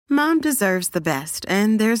Mom deserves the best,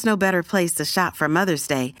 and there's no better place to shop for Mother's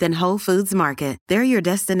Day than Whole Foods Market. They're your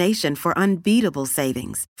destination for unbeatable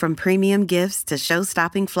savings, from premium gifts to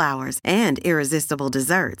show-stopping flowers and irresistible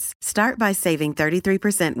desserts. Start by saving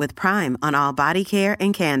 33% with Prime on all body care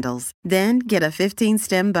and candles. Then get a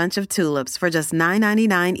 15-stem bunch of tulips for just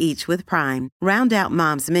 $9.99 each with Prime. Round out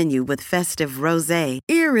Mom's menu with festive rosé,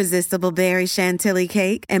 irresistible berry chantilly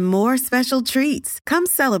cake, and more special treats. Come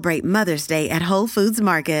celebrate Mother's Day at Whole Foods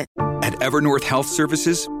Market. At Evernorth Health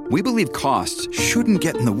Services, we believe costs shouldn't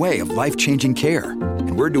get in the way of life-changing care,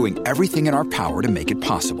 and we're doing everything in our power to make it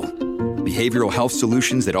possible. Behavioral health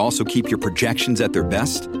solutions that also keep your projections at their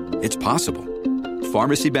best? It's possible.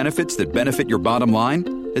 Pharmacy benefits that benefit your bottom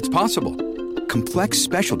line? It's possible. Complex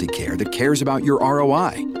specialty care that cares about your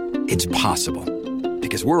ROI? It's possible.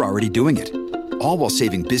 Because we're already doing it. All while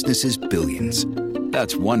saving businesses billions.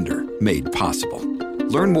 That's Wonder made possible.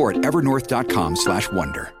 Learn more at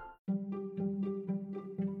evernorth.com/wonder.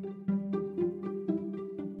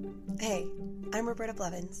 Hey, I'm Roberta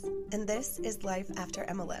Blevins, and this is Life After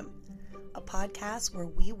MLM, a podcast where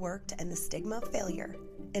we work to end the stigma of failure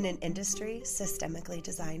in an industry systemically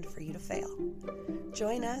designed for you to fail.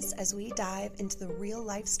 Join us as we dive into the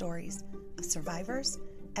real-life stories of survivors,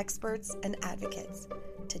 experts, and advocates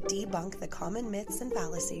to debunk the common myths and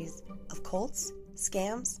fallacies of cults,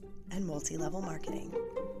 scams, and multi-level marketing.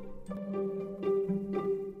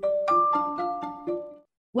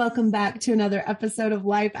 Welcome back to another episode of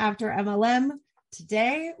Life After MLM.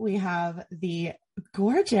 Today we have the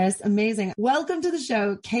gorgeous, amazing, welcome to the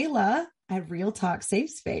show, Kayla at Real Talk Safe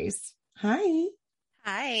Space. Hi.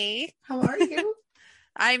 Hi. How are you?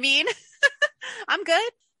 I mean, I'm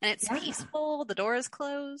good. And it's peaceful. The door is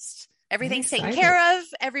closed. Everything's taken care of.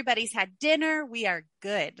 Everybody's had dinner. We are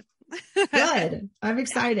good. Good. I'm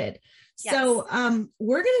excited. Yes. So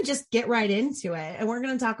we're going to just get right into it. And we're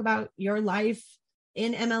going to talk about your life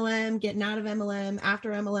in MLM, getting out of MLM,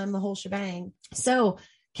 after MLM, the whole shebang. So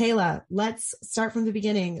Kayla, let's start from the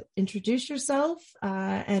beginning. Introduce yourself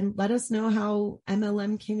and let us know how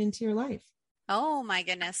MLM came into your life. Oh my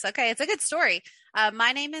goodness. Okay. It's a good story.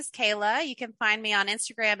 My name is Kayla. You can find me on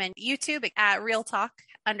Instagram and YouTube at Real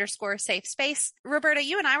Talk_Safe Space. Roberta,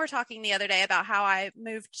 you and I were talking the other day about how I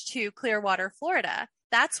moved to Clearwater, Florida.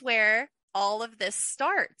 That's where all of this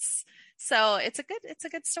starts. So it's a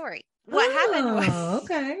good story. What happened was,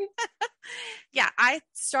 okay. Yeah, I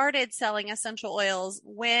started selling essential oils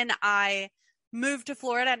when I moved to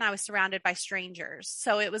Florida and I was surrounded by strangers.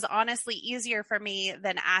 So it was honestly easier for me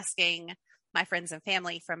than asking my friends and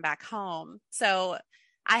family from back home. So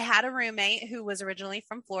I had a roommate who was originally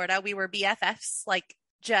from Florida. We were BFFs,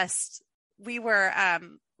 we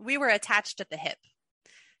were attached at the hip.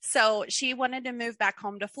 So she wanted to move back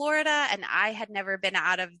home to Florida, and I had never been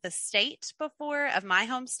out of the state before, of my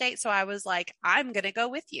home state. So I was like, I'm going to go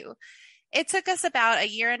with you. It took us about 1.5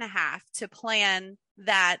 years to plan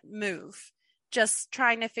that move, just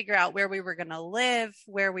trying to figure out where we were going to live,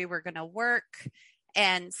 where we were going to work,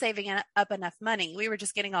 and saving up enough money. We were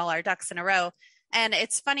just getting all our ducks in a row. And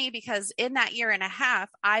it's funny because in that 1.5 years,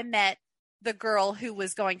 I met the girl who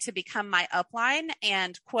was going to become my upline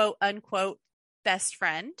and quote unquote best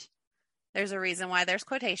friend. There's a reason why there's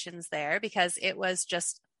quotations there, because it was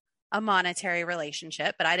just a monetary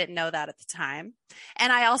relationship, but I didn't know that at the time.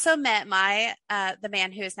 And I also met the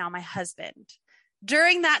man who is now my husband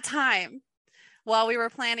during that time while we were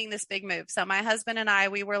planning this big move. So my husband and I,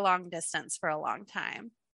 we were long distance for a long time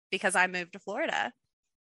because I moved to Florida.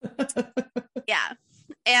 Yeah.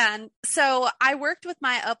 And so I worked with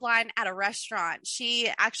my upline at a restaurant.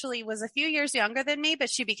 She actually was a few years younger than me,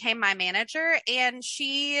 but she became my manager, and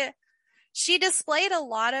she displayed a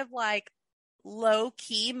lot of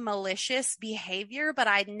low-key malicious behavior, but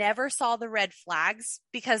I never saw the red flags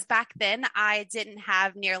because back then I didn't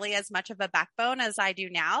have nearly as much of a backbone as I do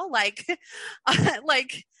now. Like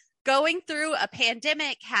going through a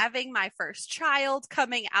pandemic, having my first child,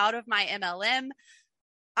 coming out of my MLM,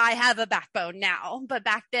 I have a backbone now, but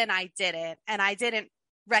back then I didn't, and I didn't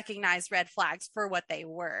recognize red flags for what they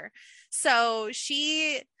were. So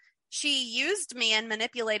she used me and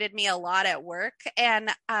manipulated me a lot at work. And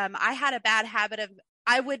I had a bad habit of,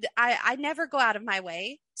 I never go out of my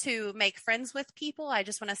way to make friends with people. I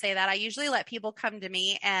just want to say that I usually let people come to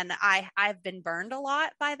me, and I've been burned a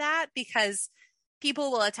lot by that because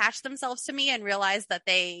people will attach themselves to me and realize that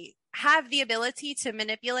they have the ability to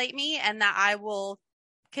manipulate me, and that I will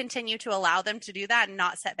continue to allow them to do that and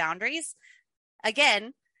not set boundaries.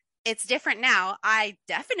 Again, it's different now. I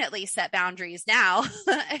definitely set boundaries now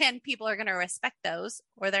and people are going to respect those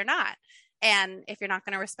or they're not. And if you're not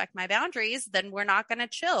going to respect my boundaries, then we're not going to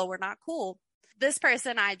chill. We're not cool. this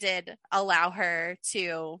person, I did allow her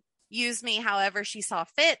to use me however she saw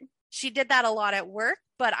fit. She did that a lot at work,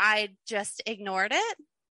 but I just ignored it.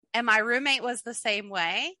 And my roommate was the same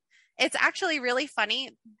way. It's actually really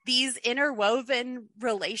funny, these interwoven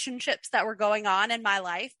relationships that were going on in my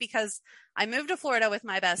life, because I moved to Florida with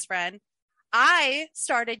my best friend. I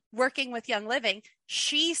started working with Young Living.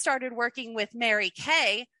 She started working with Mary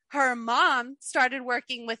Kay. Her mom started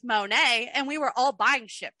working with Monet, and we were all buying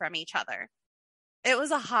shit from each other. It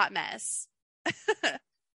was a hot mess.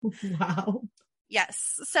 Wow.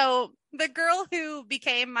 Yes. So the girl who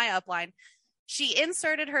became my upline, she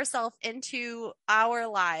inserted herself into our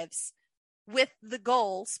lives with the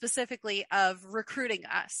goal specifically of recruiting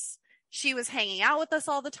us. She was hanging out with us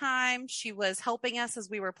all the time. She was helping us as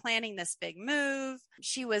we were planning this big move.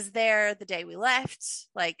 She was there the day we left.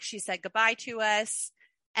 Like, she said goodbye to us.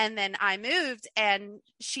 And then I moved, and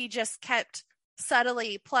she just kept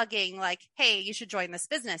subtly plugging, like, hey, you should join this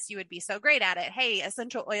business. You would be so great at it. Hey,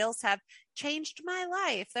 essential oils have changed my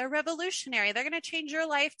life. They're revolutionary. They're going to change your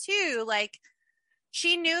life too. Like,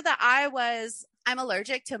 she knew that I'm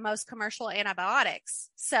allergic to most commercial antibiotics.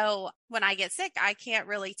 So when I get sick, I can't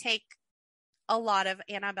really take a lot of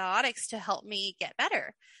antibiotics to help me get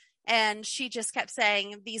better. And she just kept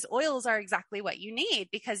saying, these oils are exactly what you need,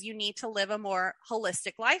 because you need to live a more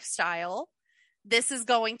holistic lifestyle. This is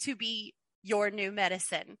going to be your new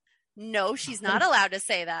medicine. No, she's not allowed to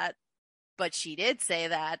say that, but she did say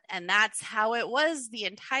that. And that's how it was the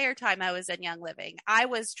entire time I was in Young Living. I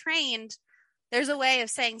was trained. There's a way of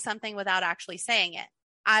saying something without actually saying it.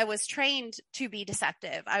 I was trained to be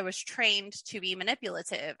deceptive. I was trained to be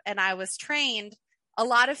manipulative. And I was trained a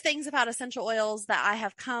lot of things about essential oils that I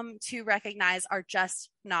have come to recognize are just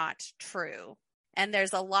not true. And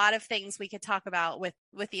there's a lot of things we could talk about with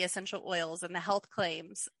the essential oils and the health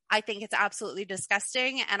claims. I think it's absolutely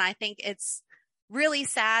disgusting. And I think it's really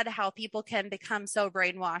sad how people can become so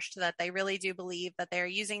brainwashed that they really do believe that they're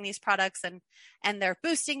using these products and they're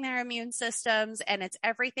boosting their immune systems, and it's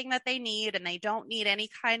everything that they need, and they don't need any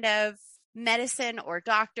kind of medicine or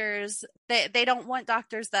doctors. They don't want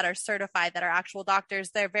doctors that are certified, that are actual doctors.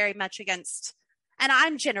 They're very much against, and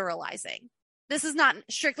I'm generalizing. This is not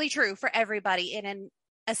strictly true for everybody in an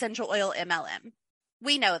essential oil MLM.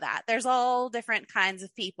 We know that. There's all different kinds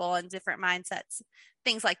of people and different mindsets,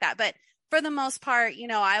 things like that. But for the most part,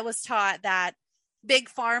 I was taught that big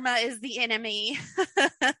pharma is the enemy.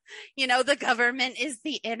 The government is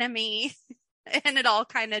the enemy. And it all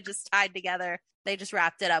kind of just tied together. They just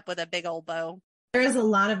wrapped it up with a big old bow. There is a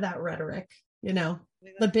lot of that rhetoric, the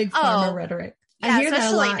big pharma rhetoric. Yeah, I hear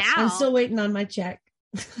that a lot. now. I'm still waiting on my check.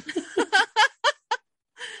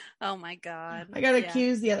 Oh my God. I got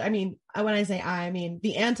accused the other. When I say I mean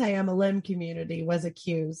the anti-MLM community was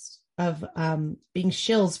accused of being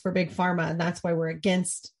shills for big pharma, and that's why we're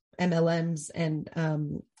against MLMs and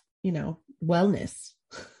wellness.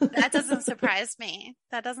 That doesn't surprise me.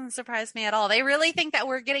 That doesn't surprise me at all. They really think that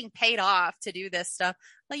we're getting paid off to do this stuff.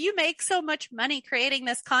 Like, you make so much money creating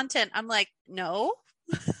this content. I'm like, no.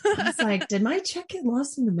 I was like, did my check get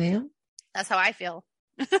lost in the mail? That's how I feel.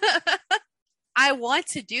 I want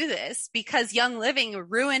to do this because Young Living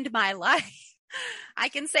ruined my life. I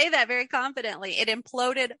can say that very confidently. It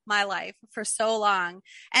imploded my life for so long.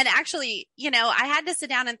 And actually, I had to sit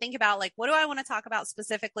down and think about, like, what do I want to talk about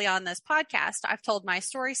specifically on this podcast? I've told my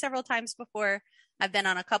story several times before. I've been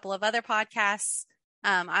on a couple of other podcasts.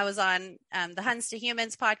 I was on the Huns to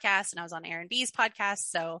Humans podcast, and I was on Aaron B's podcast.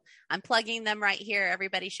 So I'm plugging them right here.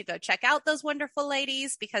 Everybody should go check out those wonderful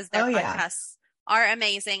ladies, because their podcasts are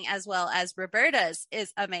amazing, as well as Roberta's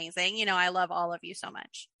is amazing. I love all of you so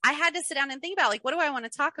much. I had to sit down and think about, like, what do I want to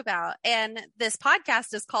talk about? And this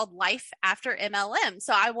podcast is called Life After MLM.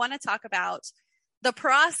 So I want to talk about the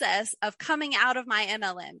process of coming out of my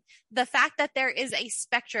MLM, the fact that there is a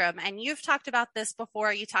spectrum. And you've talked about this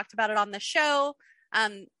before. You talked about it on the show.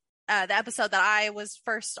 The episode that I was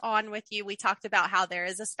first on with you, we talked about how there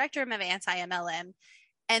is a spectrum of anti-MLM.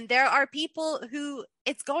 And there are people who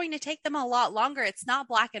it's going to take them a lot longer. It's not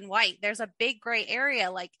black and white. There's a big gray area.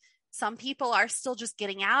 Like, some people are still just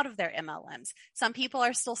getting out of their MLMs. Some people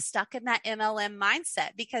are still stuck in that MLM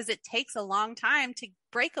mindset because it takes a long time to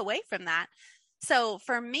break away from that. So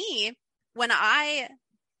for me, when I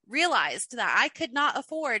realized that I could not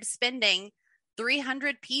afford spending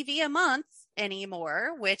 300 PV a month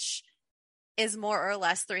anymore, which is more or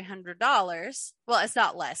less $300. Well, it's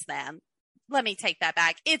not less than. Let me take that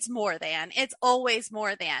back. It's more than. It's always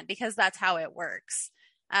more than, because that's how it works.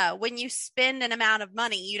 When you spend an amount of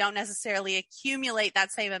money, you don't necessarily accumulate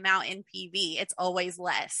that same amount in PV. It's always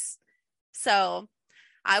less. So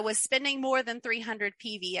I was spending more than 300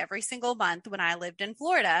 PV every single month when I lived in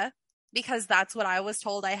Florida, because that's what I was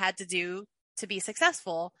told I had to do to be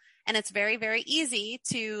successful. And it's very, very easy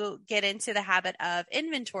to get into the habit of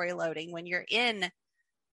inventory loading when you're in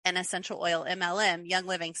an essential oil MLM, Young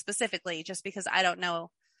Living specifically, just because I don't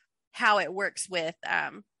know how it works with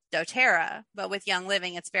doTERRA, but with Young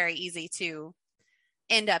Living, it's very easy to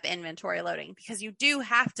end up inventory loading, because you do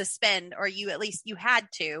have to spend, or you had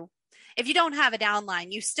to, if you don't have a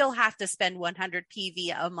downline, you still have to spend 100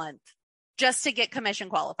 PV a month just to get commission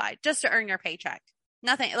qualified, just to earn your paycheck.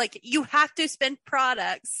 Nothing like you have to spend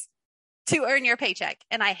products to earn your paycheck.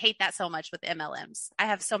 And I hate that so much with MLMs. I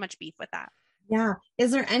have so much beef with that. Yeah.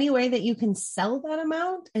 Is there any way that you can sell that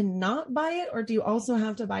amount and not buy it? Or do you also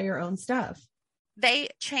have to buy your own stuff? They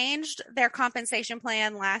changed their compensation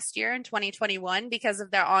plan last year in 2021 because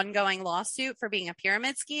of their ongoing lawsuit for being a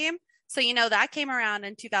pyramid scheme. So, that came around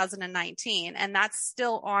in 2019 and that's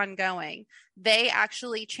still ongoing. They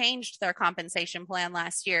actually changed their compensation plan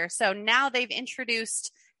last year. So now they've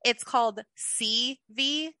introduced, it's called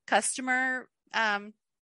CV, customer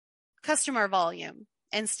volume,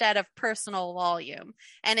 instead of personal volume.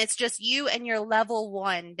 And it's just you and your level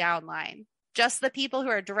 1 downline, just the people who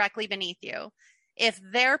are directly beneath you. If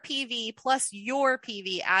their PV plus your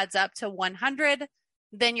PV adds up to 100,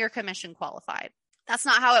 then you're commission qualified. That's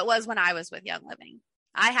not how it was when I was with Young Living.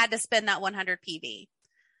 I had to spend that 100 PV.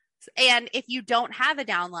 And if you don't have a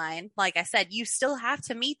downline, like I said, you still have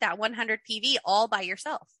to meet that 100 PV all by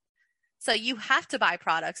yourself. So you have to buy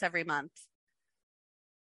products every month,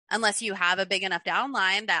 unless you have a big enough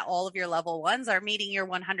downline that all of your level 1s are meeting your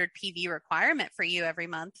 100 PV requirement for you every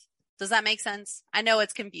month. Does that make sense? I know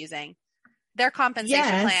it's confusing. Their compensation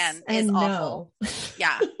plan is awful. No.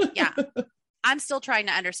 Yeah. I'm still trying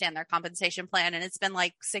to understand their compensation plan, and it's been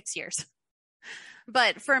like 6 years.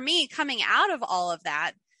 But for me, coming out of all of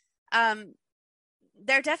that,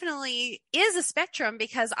 there definitely is a spectrum,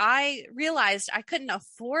 because I realized I couldn't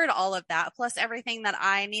afford all of that, plus everything that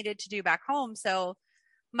I needed to do back home. So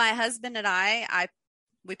my husband and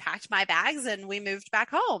we packed my bags and we moved back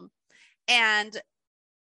home. And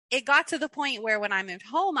it got to the point where when I moved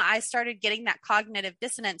home, I started getting that cognitive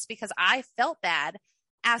dissonance, because I felt bad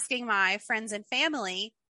asking my friends and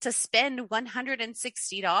family to spend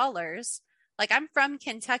 $160. Like, I'm from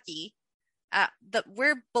Kentucky.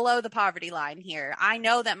 We're below the poverty line here. I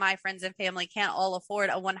know that my friends and family can't all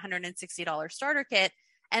afford a $160 starter kit,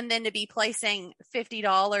 and then to be placing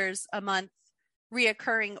 $50 a month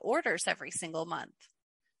reoccurring orders every single month.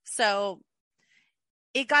 So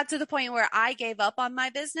it got to the point where I gave up on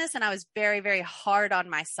my business, and I was very, very hard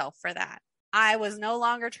on myself for that. I was no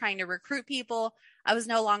longer trying to recruit people. I was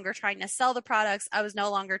no longer trying to sell the products. I was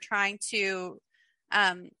no longer trying to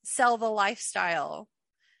sell the lifestyle.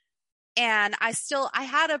 And I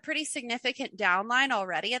had a pretty significant downline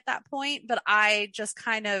already at that point, but I just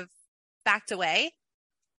kind of backed away.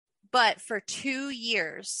 But for 2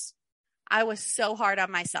 years, I was so hard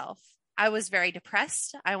on myself. I was very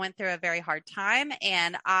depressed. I went through a very hard time,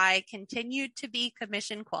 and I continued to be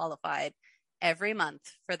commission qualified every month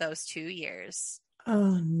for those 2 years.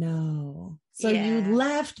 Oh no. So you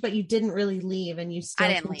left, but you didn't really leave, and you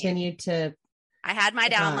still continued to. I had my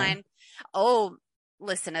downline. Oh,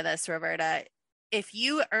 listen to this, Roberta. If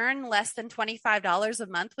you earn less than $25 a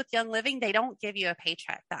month with Young Living, they don't give you a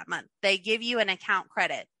paycheck that month. They give you an account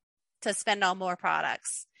credit to spend on more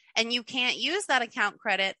products. And you can't use that account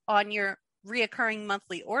credit on your reoccurring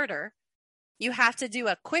monthly order. You have to do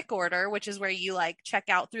a quick order, which is where you check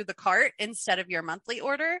out through the cart instead of your monthly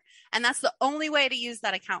order. And that's the only way to use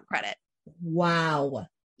that account credit. Wow.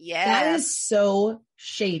 Yeah. That is so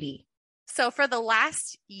shady. So for the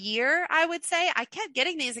last year, I would say, I kept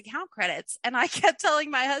getting these account credits, and I kept telling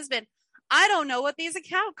my husband, I don't know what these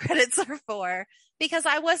account credits are for, because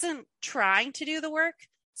I wasn't trying to do the work.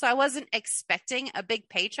 So I wasn't expecting a big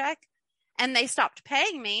paycheck, and they stopped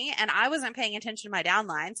paying me, and I wasn't paying attention to my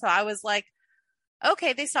downline. So I was like,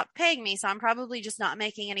 okay, they stopped paying me, so I'm probably just not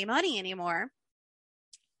making any money anymore.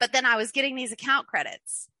 But then I was getting these account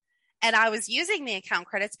credits, and I was using the account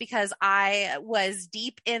credits because I was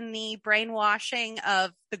deep in the brainwashing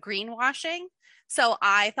of the greenwashing. So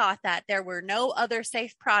I thought that there were no other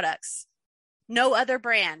safe products. No other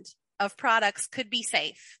brand of products could be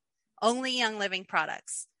safe. Only Young Living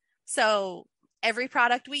products. So every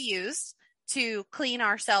product we use to clean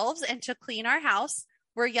ourselves and to clean our house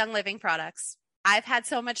were Young Living products. I've had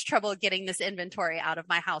so much trouble getting this inventory out of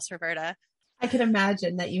my house, Roberta. I can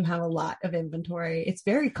imagine that you have a lot of inventory. It's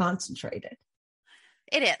very concentrated.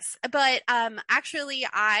 It is. But actually,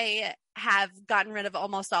 I have gotten rid of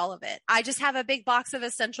almost all of it. I just have a big box of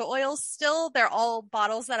essential oils still. They're all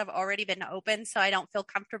bottles that have already been opened, so I don't feel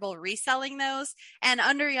comfortable reselling those. And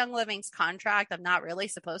under Young Living's contract, I'm not really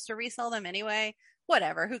supposed to resell them anyway.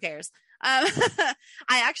 Whatever, who cares? I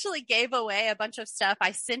actually gave away a bunch of stuff.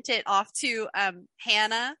 I sent it off to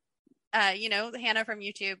Hannah, Hannah from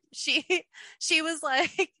YouTube. She was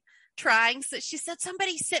like trying. So she said,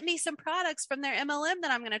 somebody sent me some products from their MLM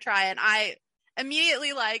that I'm going to try. And I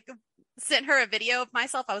immediately like sent her a video of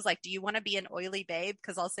myself. I was like, do you want to be an oily babe?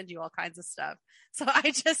 Because I'll send you all kinds of stuff. So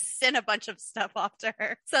I just sent a bunch of stuff off to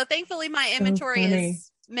her. So thankfully my inventory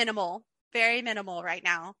is minimal, very minimal right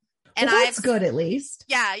now. And well, that's good at least.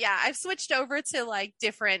 Yeah. I've switched over to like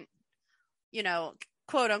different,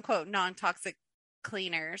 quote unquote, non-toxic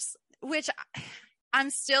cleaners, which I'm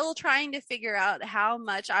still trying to figure out how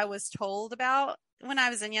much I was told about when I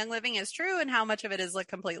was in Young Living is true and how much of it is a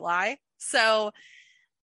complete lie. So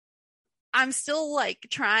I'm still like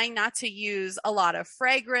trying not to use a lot of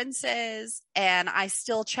fragrances, and I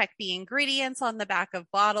still check the ingredients on the back of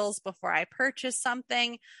bottles before I purchase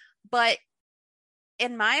something. But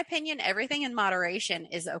in my opinion, everything in moderation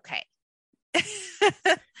is okay.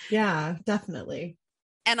 Yeah, definitely.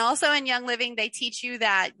 And also in Young Living, they teach you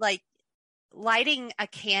that like lighting a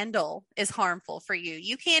candle is harmful for you.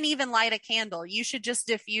 You can't even light a candle. You should just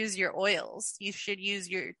diffuse your oils. You should use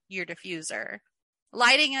your diffuser.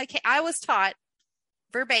 I was taught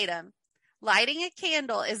verbatim, lighting a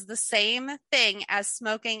candle is the same thing as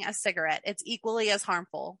smoking a cigarette. It's equally as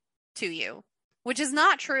harmful to you, which is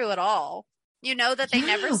not true at all. You know that they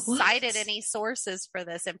never cited any sources for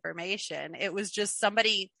this information. It was just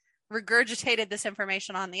somebody regurgitated this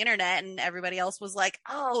information on the internet and everybody else was like,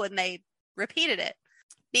 oh, and they repeated it.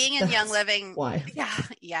 Being in Young Living. Why?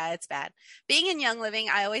 Yeah, it's bad. Being in Young Living,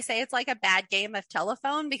 I always say it's like a bad game of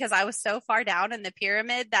telephone because I was so far down in the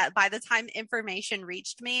pyramid that by the time information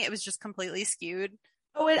reached me, it was just completely skewed.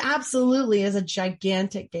 Oh, it absolutely is a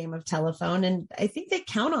gigantic game of telephone. And I think they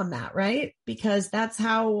count on that, right? Because that's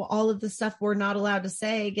how all of the stuff we're not allowed to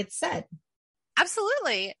say gets said.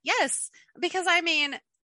 Absolutely. Yes. Because I mean,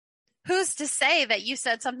 who's to say that you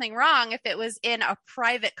said something wrong if it was in a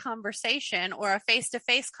private conversation or a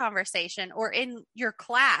face-to-face conversation or in your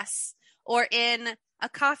class or in a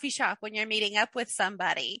coffee shop when you're meeting up with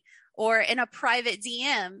somebody or in a private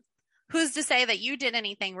DM? Who's to say that you did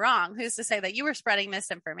anything wrong? Who's to say that you were spreading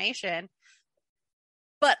misinformation?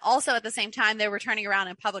 But also at the same time, they were turning around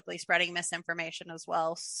and publicly spreading misinformation as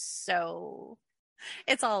well. So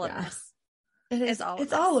it's all a mess. It's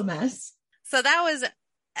all a mess. So that was,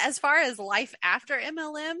 as far as life after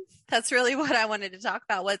MLM, that's really what I wanted to talk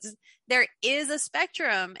about. Was there is a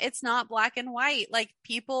spectrum. It's not black and white. Like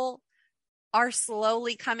people are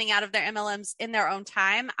slowly coming out of their MLMs in their own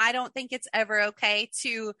time. I don't think it's ever okay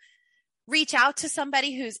to reach out to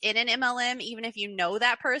somebody who's in an MLM, even if you know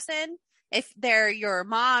that person, if they're your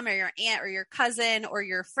mom or your aunt or your cousin or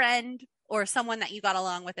your friend or someone that you got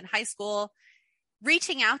along with in high school,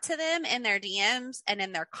 reaching out to them in their DMs and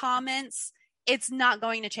in their comments, it's not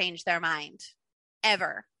going to change their mind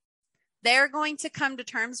ever. They're going to come to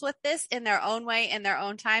terms with this in their own way, in their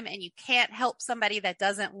own time, and you can't help somebody that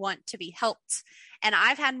doesn't want to be helped. And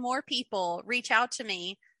I've had more people reach out to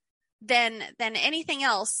me than anything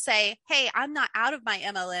else say, hey, I'm not out of my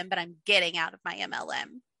MLM, but I'm getting out of my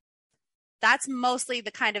MLM. That's mostly the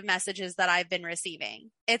kind of messages that I've been receiving.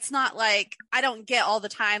 It's not like, I don't get all the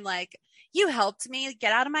time like, you helped me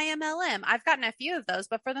get out of my MLM. I've gotten a few of those,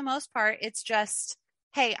 but for the most part, it's just,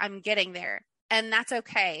 hey, I'm getting there. And that's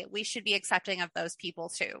okay. We should be accepting of those people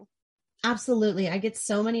too. Absolutely. I get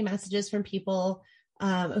so many messages from people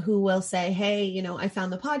who will say, hey, I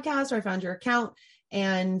found the podcast or I found your account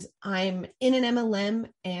and I'm in an MLM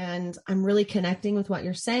and I'm really connecting with what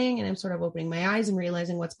you're saying. And I'm sort of opening my eyes and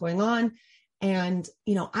realizing what's going on. And,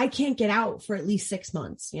 I can't get out for at least 6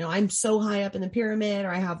 months. I'm so high up in the pyramid,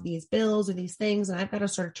 or I have these bills or these things, and I've got to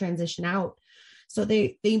sort of transition out. So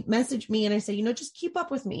they message me and I say, just keep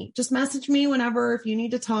up with me. Just message me whenever, if you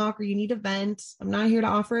need to talk or you need to vent. I'm not here to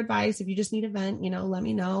offer advice. If you just need a vent, let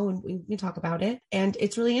me know and we can talk about it. And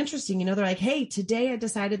it's really interesting. They're like, hey, today I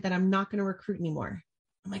decided that I'm not going to recruit anymore.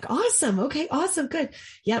 I'm like, awesome. Okay, awesome. Good.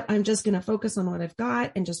 Yep. I'm just going to focus on what I've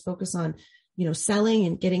got and just focus on, selling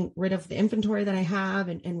and getting rid of the inventory that I have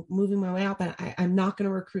and moving my way out. But I'm not going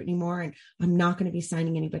to recruit anymore and I'm not going to be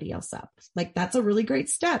signing anybody else up. Like, that's a really great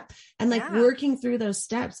step. And working through those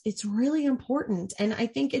steps, it's really important. And I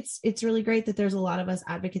think it's really great that there's a lot of us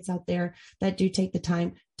advocates out there that do take the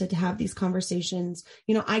time to have these conversations.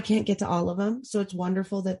 You know, I can't get to all of them. So it's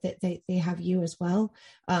wonderful that they have you as well,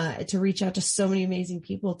 to reach out to so many amazing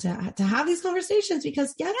people to have these conversations,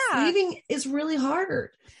 because leaving is really hard.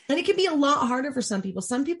 And it can be a lot harder for some people.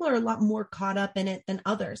 Some people are a lot more caught up in it than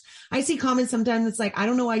others. I see comments sometimes it's like, I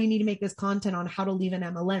don't know why you need to make this content on how to leave an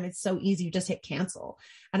MLM. It's so easy. You just hit cancel.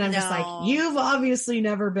 And I'm just like, you've obviously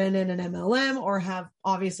never been in an MLM or have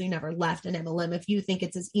obviously never left an MLM if you think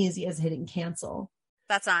it's as easy as hitting cancel.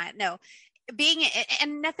 That's not, no.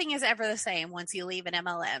 And nothing is ever the same once you leave an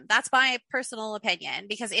MLM. That's my personal opinion,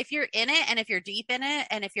 because if you're in it and if you're deep in it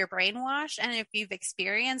and if you're brainwashed and if you've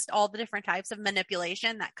experienced all the different types of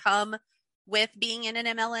manipulation that come with being in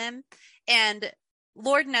an MLM, and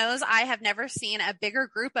Lord knows I have never seen a bigger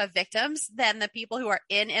group of victims than the people who are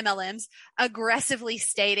in MLMs aggressively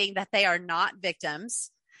stating that they are not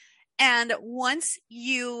victims. And once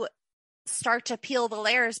you start to peel the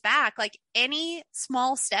layers back, like any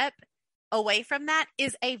small step away from that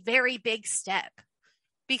is a very big step,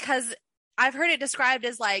 because I've heard it described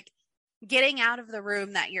as like getting out of the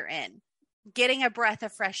room that you're in, getting a breath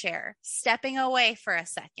of fresh air, stepping away for a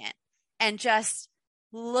second and just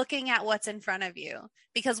looking at what's in front of you.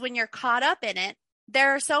 Because when you're caught up in it,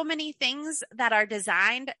 there are so many things that are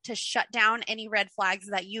designed to shut down any red flags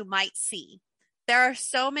that you might see. There are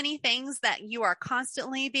so many things that you are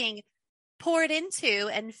constantly being poured into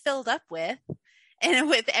and filled up with. And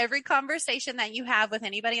with every conversation that you have with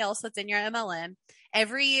anybody else that's in your MLM,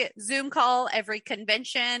 every Zoom call, every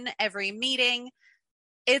convention, every meeting,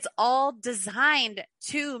 it's all designed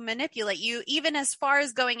to manipulate you, even as far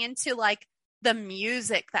as going into like the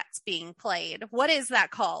music that's being played. What is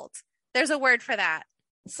that called? There's a word for that.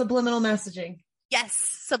 Subliminal messaging. Yes,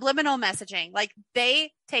 subliminal messaging. Like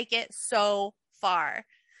they take it so far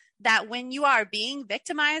that when you are being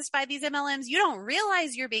victimized by these MLMs, you don't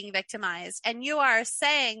realize you're being victimized, and you are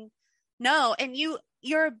saying no. And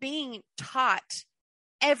you're being taught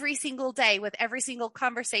every single day with every single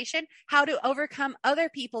conversation how to overcome other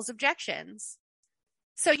people's objections.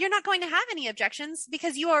 So you're not going to have any objections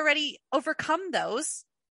because you already overcome those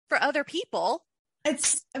for other people.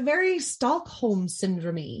 It's a very Stockholm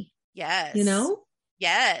syndrome-y. Yes. You know?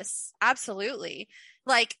 Yes, absolutely.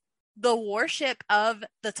 Like, the worship of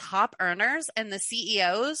the top earners and the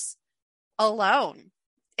CEOs alone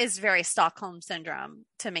is very Stockholm syndrome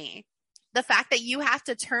to me. The fact that you have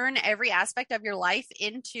to turn every aspect of your life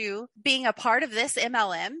into being a part of this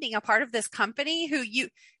MLM, being a part of this company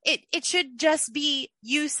it should just be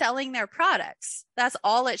you selling their products. That's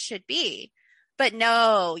all it should be. But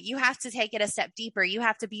no, you have to take it a step deeper. You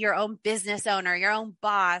have to be your own business owner, your own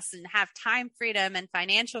boss, and have time freedom and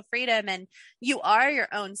financial freedom. And you are your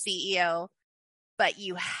own CEO, but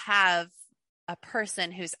you have a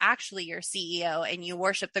person who's actually your CEO and you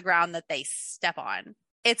worship the ground that they step on.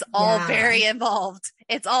 It's all very involved.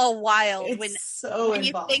 It's all wild. It's when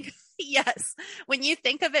you think, yes, when you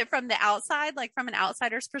think of it from the outside, like from an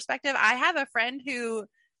outsider's perspective, I have a friend who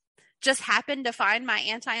just happened to find my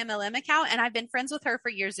anti-MLM account, and I've been friends with her for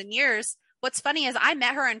years and years. What's funny is I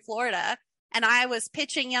met her in Florida and I was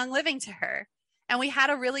pitching Young Living to her, and we had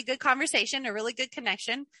a really good conversation, a really good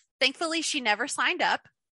connection. Thankfully, she never signed up.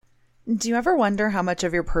 Do you ever wonder how much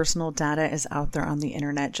of your personal data is out there on the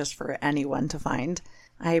internet just for anyone to find?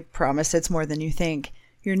 I promise it's more than you think.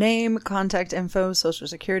 Your name, contact info, social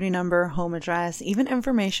security number, home address, even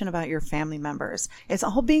information about your family members. It's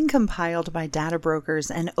all being compiled by data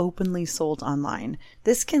brokers and openly sold online.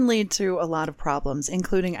 This can lead to a lot of problems,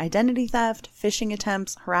 including identity theft, phishing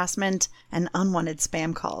attempts, harassment, and unwanted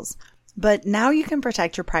spam calls. But now you can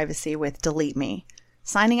protect your privacy with Delete Me.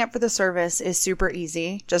 Signing up for the service is super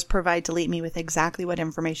easy. Just provide Delete Me with exactly what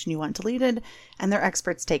information you want deleted, and their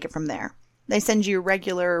experts take it from there. They send you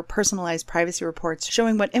regular, personalized privacy reports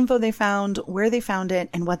showing what info they found, where they found it,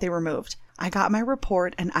 and what they removed. I got my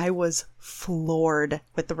report and I was floored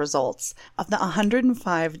with the results. Of the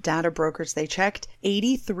 105 data brokers they checked,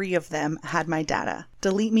 83 of them had my data.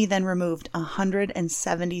 Delete Me then removed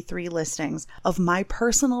 173 listings of my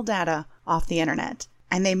personal data off the internet,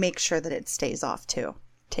 and they make sure that it stays off too.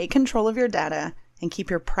 Take control of your data and keep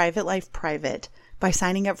your private life private by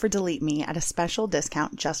signing up for Delete Me at a special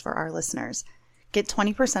discount just for our listeners. Get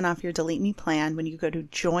 20% off your Delete Me plan when you go to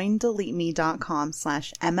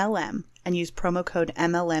joindeleteme.com/MLM and use promo code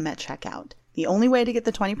MLM at checkout. The only way to get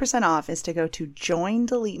the 20% off is to go to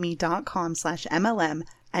joindeleteme.com/MLM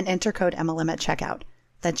and enter code MLM at checkout.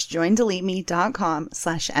 That's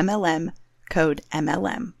joindeleteme.com/MLM, code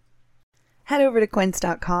MLM. Head over to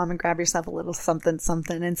quince.com and grab yourself a little something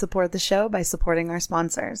and support the show by supporting our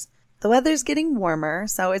sponsors. The weather's getting warmer,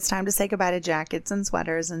 so it's time to say goodbye to jackets and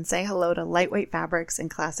sweaters and say hello to lightweight fabrics and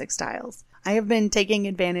classic styles. I have been taking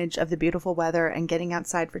advantage of the beautiful weather and getting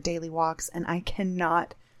outside for daily walks, and I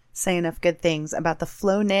cannot say enough good things about the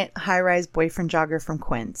Flow Knit high-rise boyfriend jogger from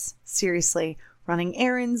Quince. Seriously, running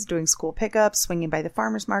errands, doing school pickups, swinging by the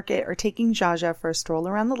farmer's market, or taking Jaja for a stroll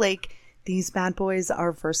around the lake, these bad boys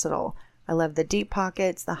are versatile. I love the deep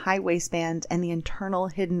pockets, the high waistband, and the internal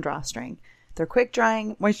hidden drawstring. They're quick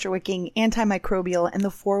drying, moisture wicking, antimicrobial, and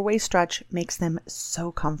the four-way stretch makes them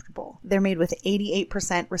so comfortable. They're made with 88%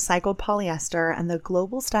 recycled polyester, and the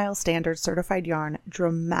Global Style Standard certified yarn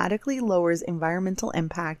dramatically lowers environmental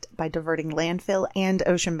impact by diverting landfill and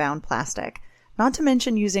ocean-bound plastic. Not to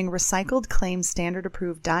mention using recycled claim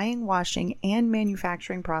standard-approved dyeing, washing, and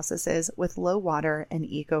manufacturing processes with low water and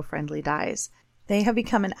eco-friendly dyes. They have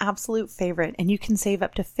become an absolute favorite, and you can save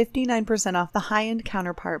up to 59% off the high-end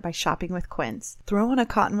counterpart by shopping with Quince. Throw on a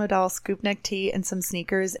cotton modal scoop neck tee and some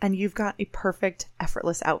sneakers, and you've got a perfect,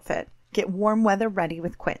 effortless outfit. Get warm weather ready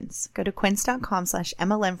with Quince. Go to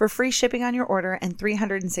quince.com/MLM for free shipping on your order and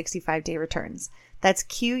 365-day returns. That's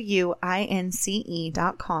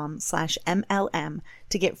QUINCE.com/MLM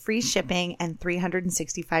to get free shipping and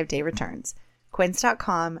 365-day returns.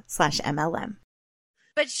 Quince.com/MLM.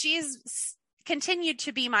 But she's continued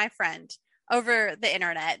to be my friend over the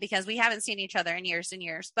internet because we haven't seen each other in years and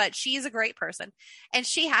years, but she's a great person. And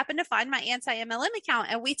she happened to find my anti-MLM account,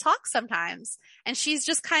 and we talk sometimes, and she's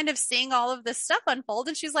just kind of seeing all of this stuff unfold.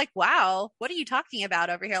 And she's like, wow, what are you talking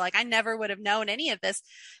about over here? Like, I never would have known any of this.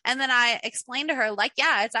 And then I explained to her, like,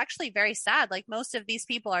 yeah, it's actually very sad. Like, most of these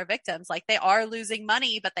people are victims. Like, they are losing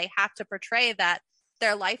money, but they have to portray that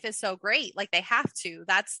their life is so great. Like, they have to.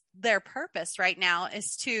 That's their purpose right now,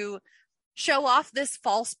 is to show off this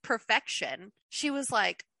false perfection. She was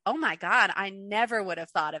like, oh my God, I never would have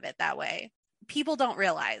thought of it that way. People don't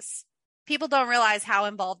realize how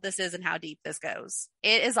involved this is and how deep this goes.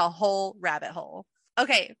 It is a whole rabbit hole.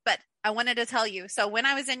 Okay, but I wanted to tell you. So when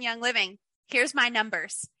I was in Young Living, here's my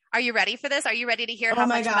numbers. Are you ready for this? Are you ready to hear how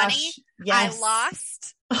much money I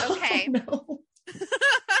lost? Okay. Oh, no.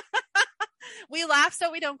 We laugh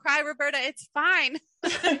so we don't cry, Roberta. It's fine.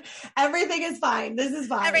 Everything is fine. This is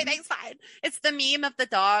fine. Everything's fine. It's the meme of the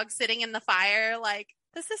dog sitting in the fire. Like,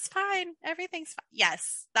 this is fine. Everything's fine.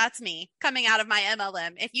 Yes, that's me coming out of my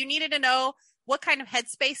MLM. If you needed to know what kind of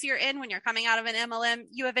headspace you're in when you're coming out of an MLM,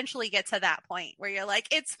 you eventually get to that point where you're like,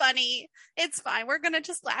 it's funny. It's fine. We're going to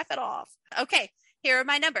just laugh it off. Okay, here are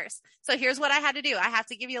my numbers. So here's what I had to do. I have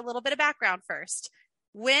to give you a little bit of background first.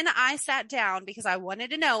 When I sat down, because I wanted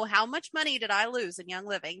to know how much money did I lose in Young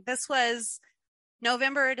Living, this was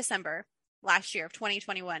November or December last year of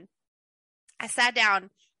 2021. I sat down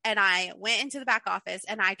and I went into the back office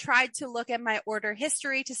and I tried to look at my order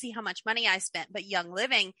history to see how much money I spent. But Young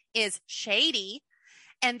Living is shady,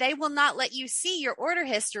 and they will not let you see your order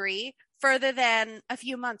history further than a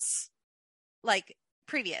few months like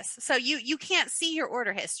previous. So you can't see your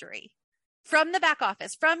order history from the back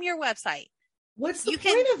office, from your website. What's the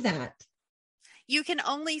point of that? You can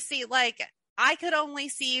only see, like, I could only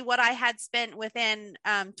see what I had spent within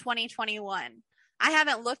 2021. I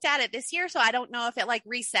haven't looked at it this year, so I don't know if it like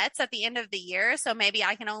resets at the end of the year. So maybe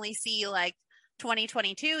I can only see like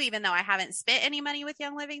 2022, even though I haven't spent any money with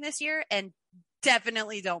Young Living this year, and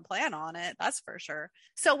definitely don't plan on it. That's for sure.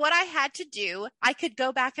 So what I had to do, I could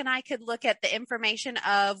go back and I could look at the information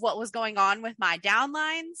of what was going on with my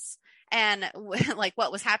downlines and like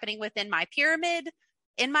what was happening within my pyramid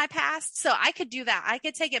in my past. So I could do that. I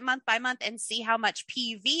could take it month by month and see how much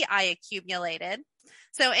PV I accumulated.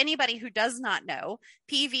 So anybody who does not know,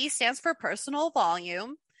 PV stands for personal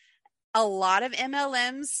volume. A lot of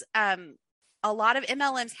MLMs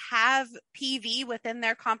have PV within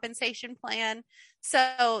their compensation plan.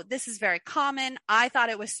 So this is very common. I thought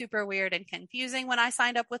it was super weird and confusing when I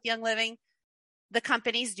signed up with Young Living. The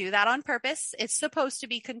companies do that on purpose. It's supposed to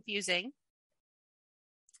be confusing.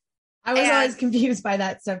 I was always confused by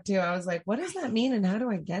that stuff too. I was like, what does that mean and how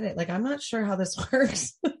do I get it? Like, I'm not sure how this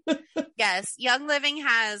works. Yes. Young Living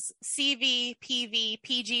has CV, PV,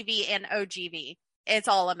 PGV, and OGV. It's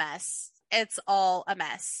all a mess. It's all a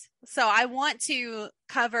mess. So I want to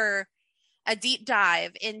cover a deep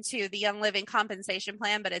dive into the Young Living compensation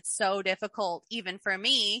plan, but it's so difficult even for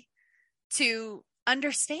me to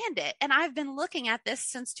understand it. And I've been looking at this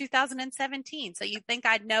since 2017. So you'd think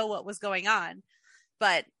I'd know what was going on,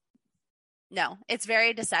 but no, it's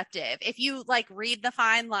very deceptive. If you like read the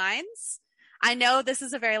fine lines, I know this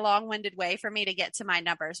is a very long-winded way for me to get to my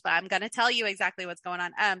numbers, but I'm going to tell you exactly what's going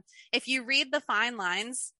on. If you read the fine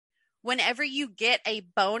lines, whenever you get a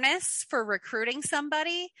bonus for recruiting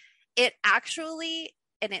somebody, it actually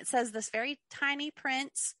and it says this very tiny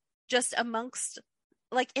print just amongst,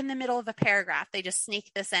 like in the middle of a paragraph, they just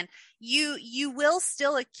sneak this in. You will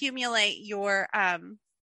still accumulate your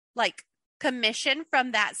like commission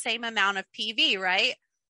from that same amount of PV, right?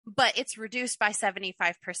 But it's reduced by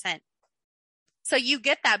 75%. So you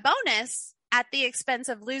get that bonus at the expense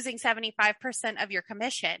of losing 75% of your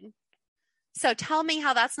commission. So tell me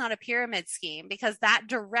how that's not a pyramid scheme, because that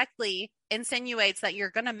directly insinuates that you're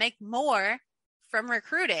going to make more from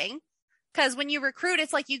recruiting. Because when you recruit,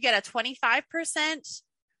 it's like you get a 25%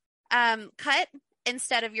 cut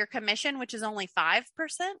instead of your commission, which is only 5%.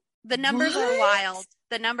 The numbers are wild.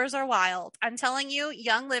 The numbers are wild. I'm telling you,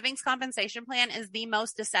 Young Living's compensation plan is the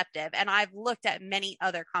most deceptive. And I've looked at many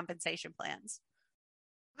other compensation plans.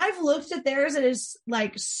 I've looked at theirs and it's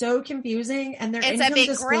like so confusing, and their income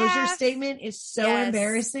disclosure statement is so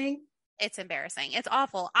embarrassing. It's embarrassing. It's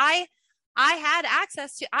awful. I had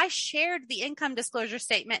access to, I shared the income disclosure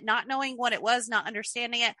statement, not knowing what it was, not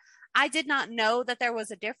understanding it. I did not know that there was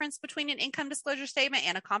a difference between an income disclosure statement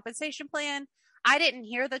and a compensation plan. I didn't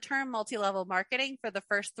hear the term multi-level marketing for the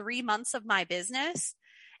first 3 months of my business.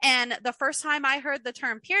 And the first time I heard the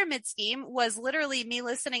term pyramid scheme was literally me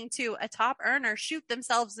listening to a top earner shoot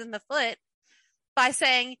themselves in the foot by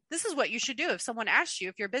saying, this is what you should do if someone asks you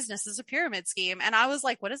if your business is a pyramid scheme. And I was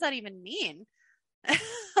like, what does that even mean?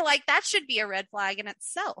 Like, that should be a red flag in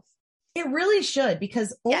itself. It really should,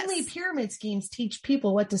 because only pyramid schemes teach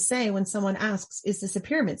people what to say when someone asks, is this a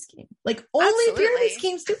pyramid scheme? Like, only pyramid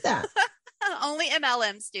schemes do that. Only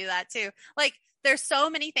MLMs do that too. Like, there's so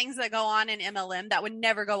many things that go on in MLM that would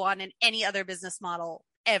never go on in any other business model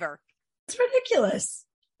ever. It's ridiculous.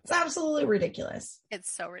 It's absolutely ridiculous.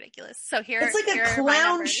 It's so ridiculous. So here, it's like a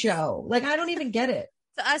clown show. Like, I don't even get it.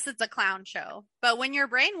 To us, it's a clown show. But when you're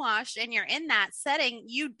brainwashed and you're in that setting,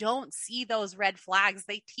 you don't see those red flags.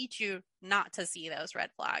 They teach you not to see those red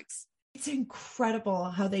flags. It's incredible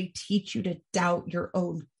how they teach you to doubt your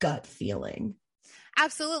own gut feeling.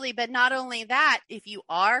 Absolutely. But not only that, if you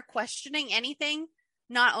are questioning anything,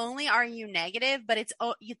 not only are you negative, but it's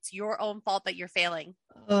your own fault that you're failing.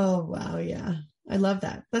 Oh, wow. Yeah. I love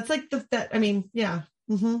that. That's like yeah.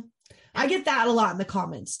 Mm-hmm. I get that a lot in the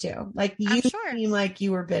comments too. Like, you seem like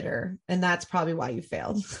you were bitter, and that's probably why you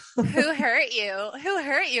failed. Who hurt you? Who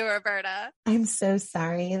hurt you, Roberta? I'm so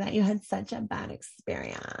sorry that you had such a bad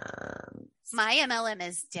experience. My MLM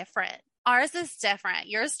is different. Ours is different.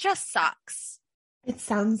 Yours just sucks. It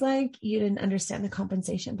sounds like you didn't understand the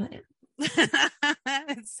compensation plan.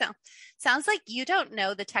 It sounds like you don't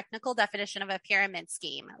know the technical definition of a pyramid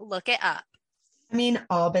scheme. Look it up. I mean,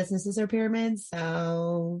 all businesses are pyramids,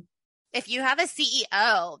 so... If you have a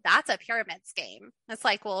CEO, that's a pyramid scheme. It's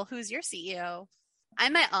like, well, who's your CEO?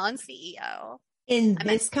 I'm my own CEO. In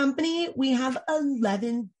this company, we have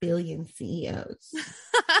 11 billion CEOs.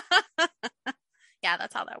 Yeah,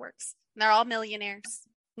 that's how that works. They're all millionaires.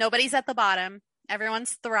 Nobody's at the bottom.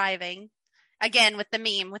 Everyone's thriving. Again, with the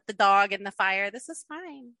meme, with the dog and the fire, this is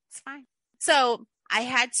fine. It's fine. So I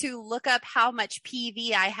had to look up how much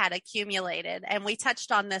PV I had accumulated. And we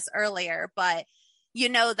touched on this earlier, but you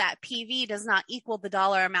know that PV does not equal the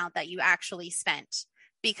dollar amount that you actually spent,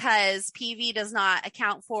 because PV does not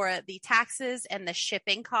account for the taxes and the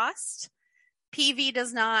shipping cost. PV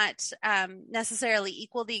does not necessarily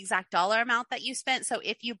equal the exact dollar amount that you spent. So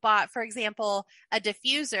if you bought, for example, a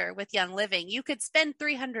diffuser with Young Living, you could spend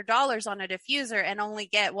 $300 on a diffuser and only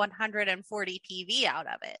get 140 PV out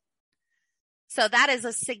of it. So that is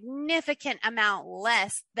a significant amount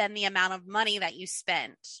less than the amount of money that you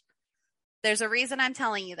spent. There's a reason I'm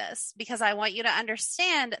telling you this, because I want you to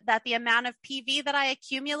understand that the amount of PV that I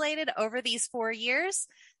accumulated over these 4 years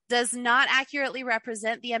does not accurately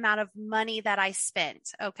represent the amount of money that I spent,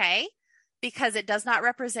 okay? Because it does not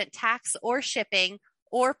represent tax or shipping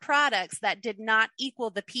or products that did not equal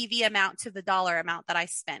the PV amount to the dollar amount that I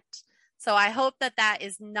spent. So I hope that that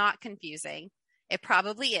is not confusing. It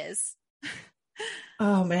probably is.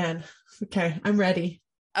 Oh, man. Okay, I'm ready.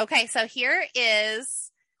 Okay, so here is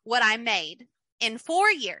what I made in 4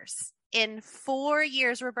 years. In 4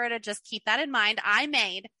 years, Roberta, just keep that in mind. I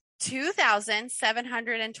made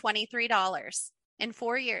 $2,723 in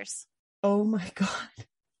 4 years. Oh my God.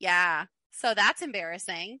 Yeah. So that's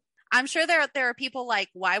embarrassing. I'm sure there are people like,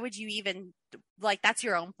 why would you even, like, that's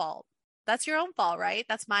your own fault. That's your own fault, right?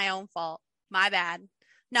 That's my own fault. My bad.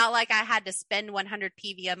 Not like I had to spend 100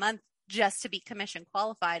 PV a month just to be commission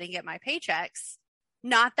qualified and get my paychecks.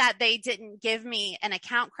 Not that they didn't give me an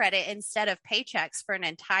account credit instead of paychecks for an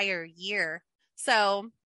entire year. So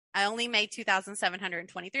I only made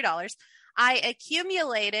 $2,723. I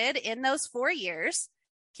accumulated in those 4 years.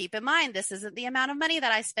 Keep in mind, this isn't the amount of money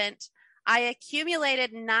that I spent. I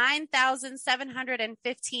accumulated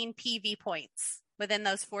 9,715 PV points within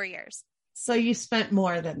those 4 years. So you spent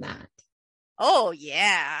more than that. Oh,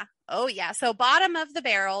 yeah. Oh, yeah. So bottom of the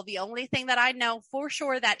barrel, the only thing that I know for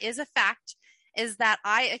sure that is a fact is that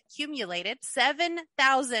I accumulated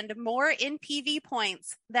 7,000 more in PV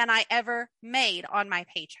points than I ever made on my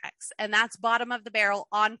paychecks. And that's bottom of the barrel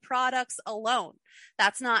on products alone.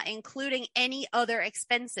 That's not including any other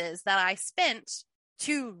expenses that I spent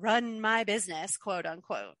to run my business, quote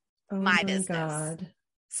unquote, my business. God.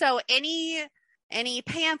 So any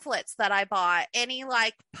pamphlets that I bought, any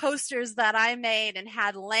like posters that I made and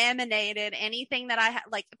had laminated, anything that I had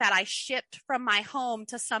like that I shipped from my home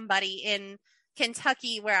to somebody in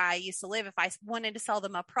Kentucky where I used to live, if I wanted to sell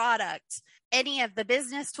them a product, any of the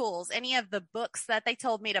business tools, any of the books that they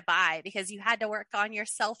told me to buy, because you had to work on your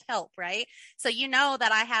self-help, right? So you know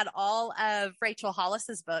that I had all of Rachel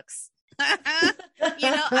Hollis's books. I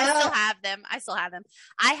still have them.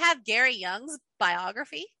 I have Gary Young's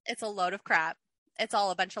biography. It's a load of crap. It's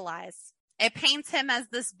all a bunch of lies. It paints him as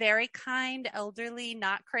this very kind, elderly,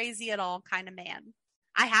 not crazy at all kind of man.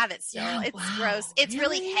 I have it still. Yeah, it's gross. It's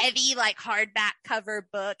really heavy, like hardback cover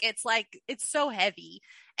book. It's so heavy.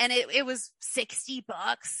 And it was $60.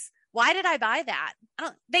 Why did I buy that?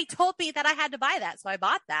 They told me that I had to buy that. So I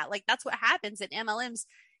bought that. Like, that's what happens in MLMs.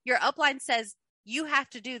 Your upline says, you have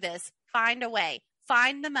to do this. Find a way.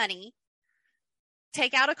 Find the money.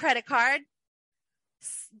 Take out a credit card.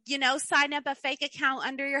 Sign up a fake account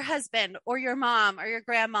under your husband or your mom or your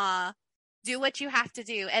grandma. Do what you have to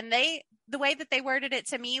do. And the way that they worded it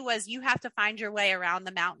to me was, you have to find your way around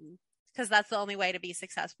the mountain, because that's the only way to be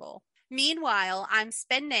successful. Meanwhile, I'm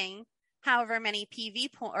spending however many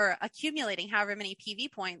or accumulating however many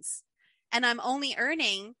PV points, and I'm only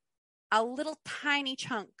earning a little tiny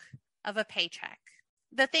chunk of a paycheck.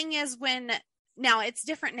 The thing is, now it's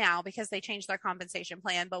different now because they changed their compensation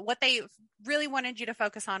plan, but what they really wanted you to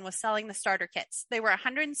focus on was selling the starter kits. They were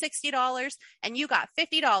 $160 and you got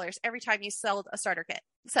 $50 every time you sold a starter kit.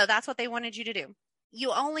 So that's what they wanted you to do.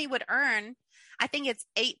 You only would earn, I think it's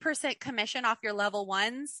 8% commission off your level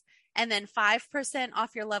ones and then 5%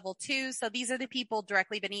 off your level two. So these are the people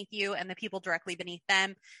directly beneath you and the people directly beneath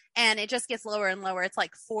them. And it just gets lower and lower. It's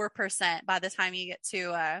like 4% by the time you get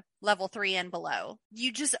to level 3 and below.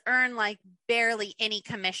 You just earn like barely any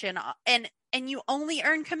commission, and you only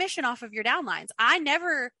earn commission off of your downlines. I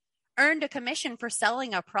never earned a commission for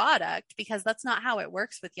selling a product because that's not how it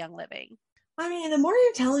works with Young Living. I mean, the more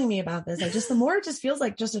you're telling me about this, the more it just feels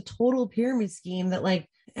like just a total pyramid scheme that like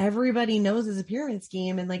everybody knows is a pyramid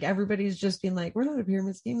scheme. And like, everybody's just being like, we're not a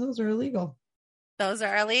pyramid scheme. Those are illegal. Those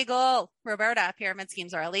are illegal. Roberta, pyramid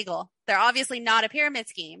schemes are illegal. They're obviously not a pyramid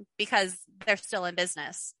scheme because they're still in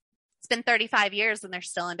business. It's been 35 years and they're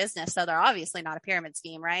still in business. So they're obviously not a pyramid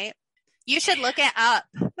scheme, right? You should look it up.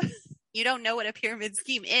 You don't know what a pyramid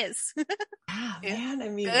scheme is. Man, I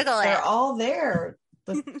mean, Google it. They're all there.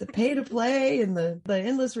 The pay to play and the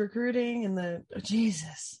endless recruiting and the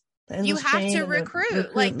endless you have to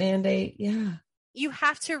recruit like mandate. Yeah. You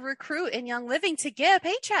have to recruit in Young Living to get a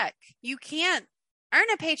paycheck. You can't earn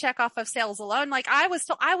a paycheck off of sales alone. Like I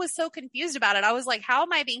was so confused about it. I was like, how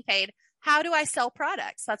am I being paid? How do I sell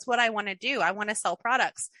products? That's what I want to do. I want to sell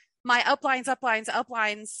products. My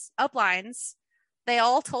uplines, they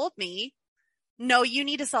all told me, no, you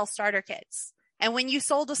need to sell starter kits. And when you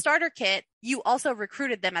sold a starter kit, you also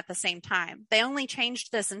recruited them at the same time. They only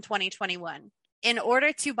changed this in 2021. In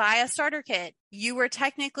order to buy a starter kit, you were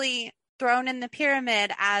technically thrown in the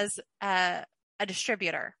pyramid as a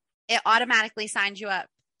distributor. It automatically signed you up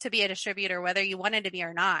to be a distributor, whether you wanted to be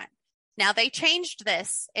or not. Now they changed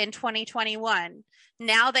this in 2021.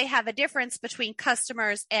 Now they have a difference between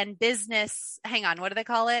customers and business. Hang on, what do they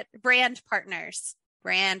call it? Brand partners.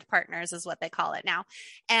 Brand partners is what they call it now.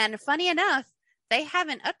 And funny enough, they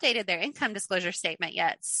haven't updated their income disclosure statement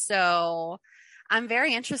yet. So I'm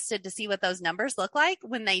very interested to see what those numbers look like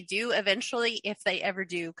when they do eventually, if they ever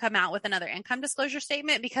do come out with another income disclosure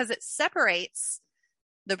statement, because it separates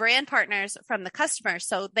the brand partners from the customers.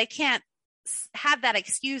 So they can't have that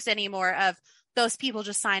excuse anymore of those people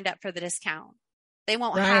just signed up for the discount. They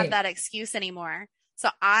won't have that excuse anymore. So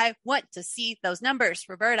I want to see those numbers,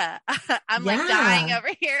 Roberta. I'm like dying over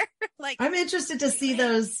here. Like I'm interested to see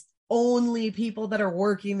those only people that are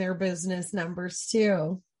working their business numbers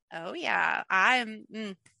too. Oh yeah. I'm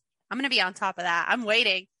going to be on top of that. I'm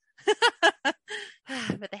waiting,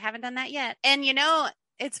 but they haven't done that yet. And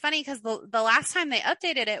it's funny because the last time they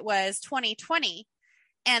updated it was 2020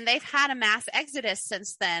 and they've had a mass exodus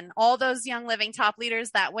since then. All those Young Living top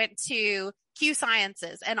leaders that went to Q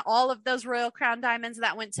Sciences and all of those Royal Crown Diamonds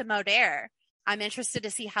that went to Modere. I'm interested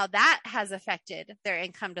to see how that has affected their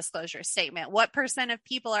income disclosure statement. What percent of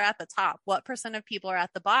people are at the top? What percent of people are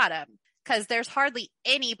at the bottom? Because there's hardly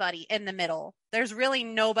anybody in the middle. There's really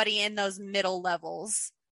nobody in those middle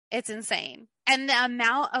levels. It's insane. And the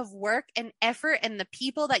amount of work and effort and the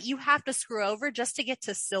people that you have to screw over just to get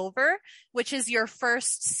to silver, which is your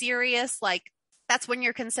first serious, like, that's when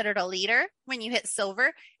you're considered a leader, when you hit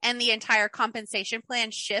silver, and the entire compensation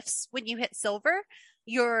plan shifts when you hit silver.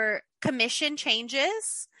 Your commission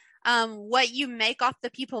changes. What you make off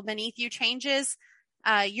the people beneath you changes.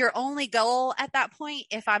 Your only goal at that point,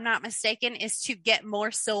 if I'm not mistaken, is to get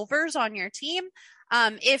more silvers on your team.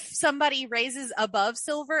 If somebody raises above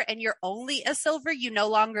silver and you're only a silver, you no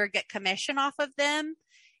longer get commission off of them.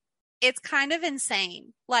 It's kind of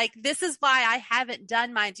insane. Like, this is why I haven't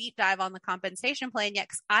done my deep dive on the compensation plan yet,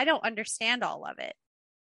 because I don't understand all of it.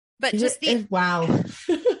 But just wow.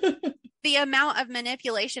 The amount of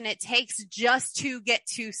manipulation it takes just to get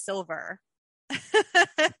to silver.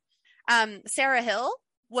 Sarah Hill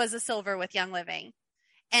was a silver with Young Living.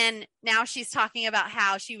 And now she's talking about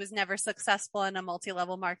how she was never successful in a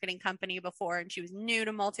multi-level marketing company before. And she was new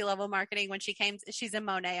to multi-level marketing when she came. She's in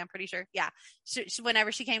Monet, I'm pretty sure. Yeah.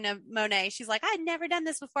 Whenever she came to Monet, she's like, I'd never done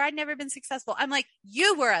this before. I'd never been successful. I'm like,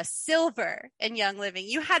 you were a silver in Young Living.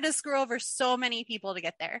 You had to screw over so many people to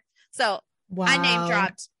get there. So wow. I name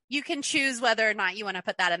dropped. You can choose whether or not you want to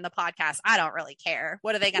put that in the podcast. I don't really care.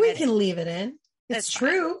 What are they going to do? We can leave it in. It's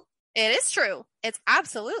true. Fine. It is true. It's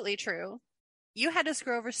absolutely true. You had to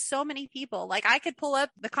screw over so many people. Like, I could pull up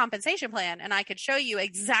the compensation plan and I could show you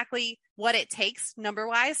exactly what it takes number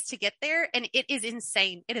wise to get there. And it is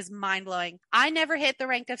insane. It is mind blowing. I never hit the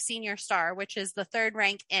rank of senior star, which is the third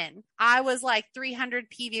rank in. I was like 300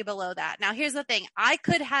 PV below that. Now, here's the thing. I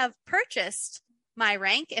could have purchased my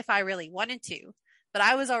rank if I really wanted to, but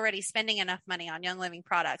I was already spending enough money on Young Living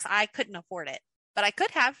products. I couldn't afford it, but I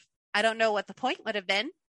could have. I don't know what the point would have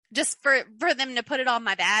been. Just for them to put it on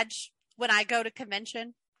my badge when I go to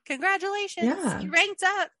convention. Congratulations. Yeah. You ranked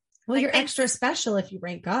up. Well, like, you're extra special if you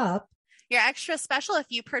rank up. You're extra special if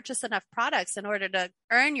you purchase enough products in order to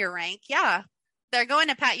earn your rank. Yeah. They're going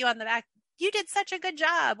to pat you on the back. You did such a good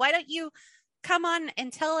job. Why don't you come on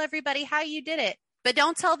and tell everybody how you did it? But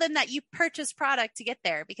don't tell them that you purchased product to get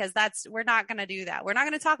there, because we're not going to do that. We're not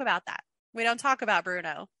going to talk about that. We don't talk about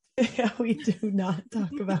Bruno. Yeah, we do not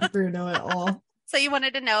talk about Bruno at all. So you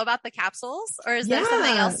wanted to know about the capsules, or is there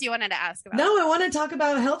something else you wanted to ask about? No, I want to talk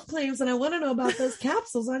about health claims, and I want to know about those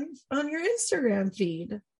capsules on your Instagram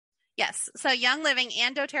feed. Yes. So Young Living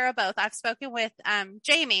and doTERRA both. I've spoken with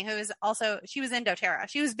Jamie, who is also, she was in doTERRA.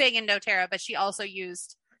 She was big in doTERRA, but she also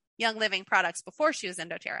used Young Living products before she was in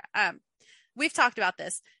doTERRA. We've talked about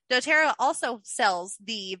this. doTERRA also sells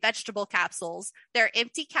the vegetable capsules. They're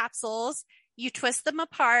empty capsules. You twist them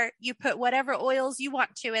apart, you put whatever oils you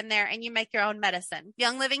want to in there, and you make your own medicine.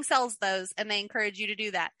 Young Living sells those, and they encourage you to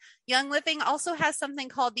do that. Young Living also has something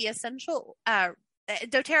called the Essential,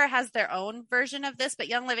 doTERRA has their own version of this, but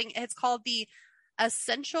Young Living, it's called the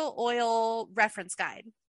Essential Oil Reference Guide.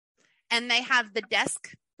 And they have the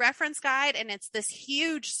desk reference guide, and it's this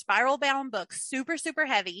huge spiral bound book, super, super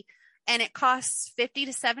heavy. And it costs $50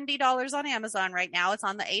 to $70 on Amazon right now. It's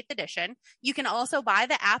on the 8th edition. You can also buy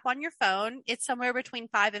the app on your phone. It's somewhere between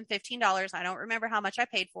 $5 and $15. I don't remember how much I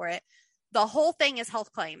paid for it. The whole thing is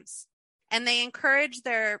health claims. And they encourage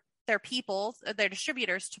their people, their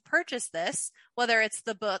distributors, to purchase this, whether it's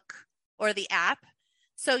the book or the app.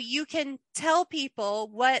 So you can tell people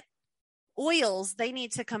what oils they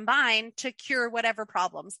need to combine to cure whatever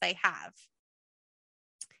problems they have.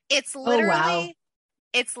 It's literally...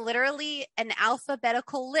 It's literally an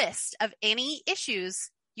alphabetical list of any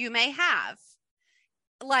issues you may have.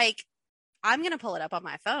 Like, I'm going to pull it up on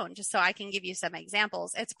my phone just so I can give you some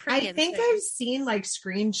examples. It's pretty I think I've seen like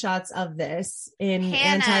screenshots of this in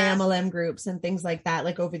anti-MLM groups and things like that,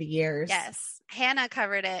 like over the years. Yes. Hannah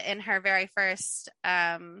covered it in her very first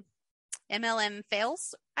MLM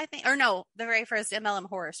fails, I think. Or no, the very first MLM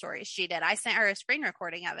horror stories she did. I sent her a screen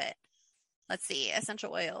recording of it. Let's see.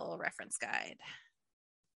 Essential Oil Reference Guide.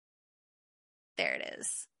 There it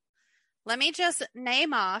is. Let me just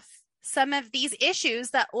name off some of these issues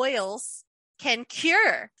that oils can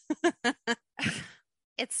cure.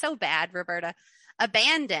 It's so bad, Roberta.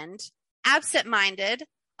 Abandoned, absent-minded,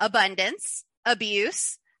 abundance,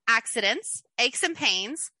 abuse, accidents, aches and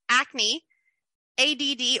pains, acne,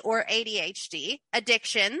 ADD or ADHD,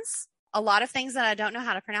 addictions, a lot of things that I don't know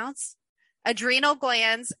how to pronounce, adrenal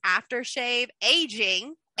glands, aftershave,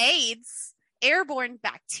 aging, AIDS, airborne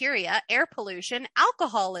bacteria, air pollution,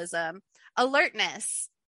 alcoholism, alertness,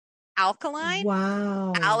 alkaline,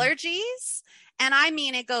 allergies. And I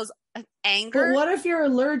mean, it goes anger. But what if you're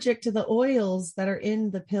allergic to the oils that are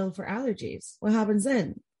in the pill for allergies? What happens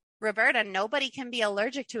then? Roberta, nobody can be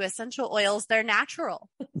allergic to essential oils. They're natural.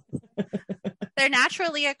 They're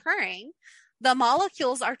naturally occurring. The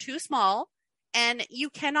molecules are too small, and you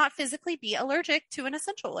cannot physically be allergic to an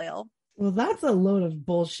essential oil. Well, that's a load of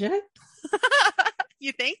bullshit.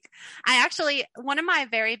 You think? One of my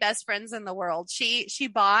very best friends in the world, she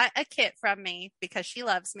bought a kit from me because she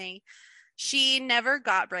loves me. She never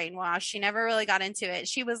got brainwashed. She never really got into it.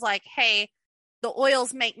 She was like, hey, the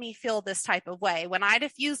oils make me feel this type of way. When I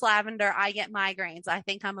diffuse lavender, I get migraines. I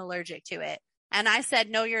think I'm allergic to it. And I said,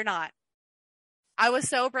 no, you're not. I was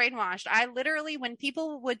so brainwashed. I literally, when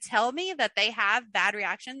people would tell me that they have bad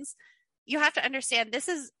reactions, you have to understand this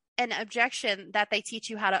is an objection that they teach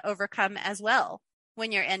you how to overcome as well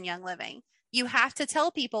when you're in Young Living. You have to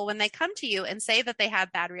tell people when they come to you and say that they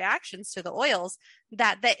have bad reactions to the oils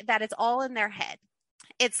that it's all in their head.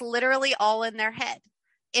 It's literally all in their head.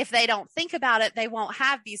 If they don't think about it, they won't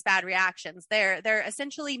have these bad reactions. They're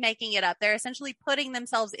essentially making it up. They're essentially putting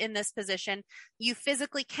themselves in this position. You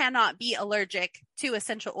physically cannot be allergic to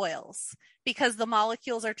essential oils because the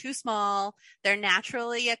molecules are too small. They're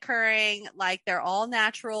naturally occurring, like they're all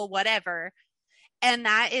natural, whatever. And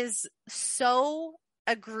that is so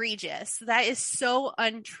egregious. That is so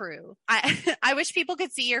untrue. I wish people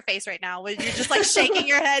could see your face right now when you're just like shaking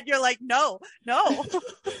your head. You're like, no.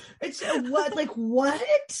 It's what? Like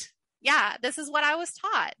what? Yeah, this is what I was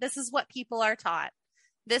taught. This is what people are taught.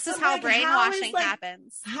 This is how brainwashing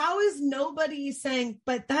happens. How is nobody saying,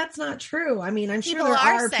 but that's not true? I mean, I'm People sure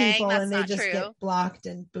there are saying people that's and they not just true. get blocked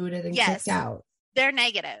and booted and Yes. kicked out. They're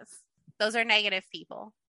negative. Those are negative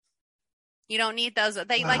people. You don't need those.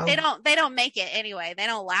 They Wow. they don't make it anyway. They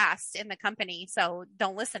don't last in the company. So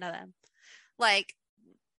don't listen to them. Like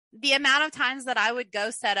the amount of times that I would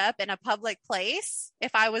go set up in a public place,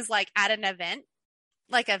 if I was like at an event,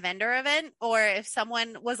 like a vendor event, or if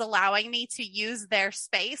someone was allowing me to use their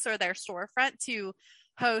space or their storefront to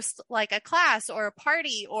host like a class or a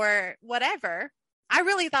party or whatever, I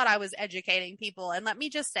really thought I was educating people. And let me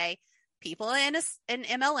just say, people in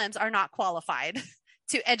MLMs are not qualified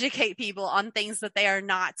to educate people on things that they are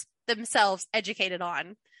not themselves educated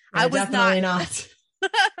on. Yeah, I was definitely not.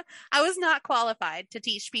 I was not qualified to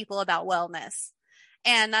teach people about wellness.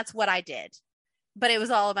 And that's what I did. But it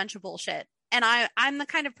was all a bunch of bullshit. And I'm the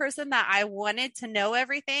kind of person that I wanted to know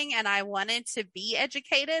everything and I wanted to be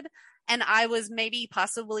educated. And I was maybe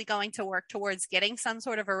possibly going to work towards getting some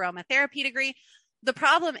sort of aromatherapy degree. The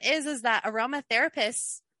problem is that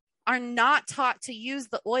aromatherapists are not taught to use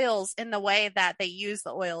the oils in the way that they use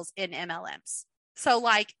the oils in MLMs. So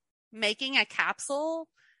like making a capsule,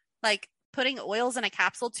 like putting oils in a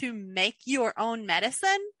capsule to make your own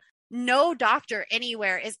medicine, no doctor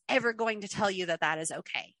anywhere is ever going to tell you that that is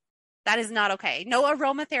okay. That is not okay. No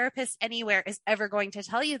aromatherapist anywhere is ever going to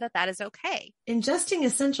tell you that that is okay. Ingesting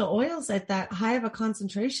essential oils at that high of a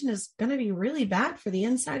concentration is going to be really bad for the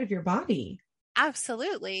inside of your body.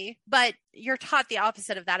 Absolutely. But you're taught the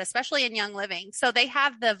opposite of that, especially in Young Living. So they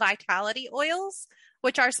have the vitality oils,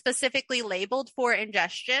 which are specifically labeled for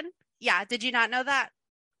ingestion. Yeah. Did you not know that?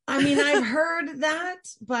 I mean, I've heard that,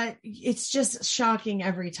 but it's just shocking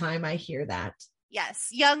every time I hear that. Yes.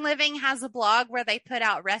 Young Living has a blog where they put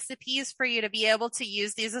out recipes for you to be able to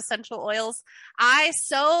use these essential oils. I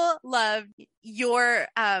so love your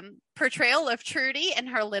portrayal of Trudy and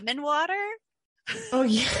her lemon water. Oh,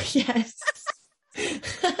 yeah. Yes.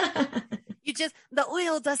 The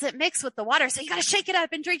oil doesn't mix with the water, so you got to shake it up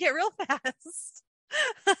and drink it real fast.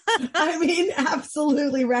 I mean,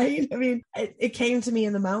 absolutely right. I mean, it came to me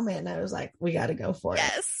in the moment and I was like, we got to go for it.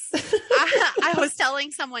 Yes. I was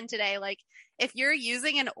telling someone today, like, if you're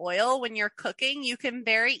using an oil when you're cooking, you can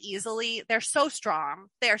very easily, they're so strong.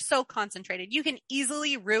 They're so concentrated. You can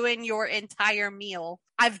easily ruin your entire meal.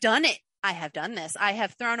 I've done it. I have done this. I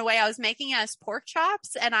have thrown away. I was making us pork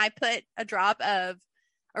chops and I put a drop of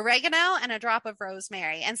oregano and a drop of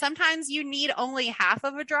rosemary. And sometimes you need only half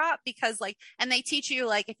of a drop because and they teach you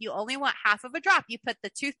if you only want half of a drop, you put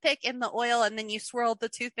the toothpick in the oil and then you swirl the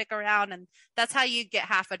toothpick around. And that's how you get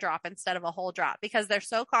half a drop instead of a whole drop because they're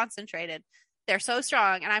so concentrated. They're so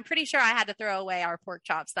strong. And I'm pretty sure I had to throw away our pork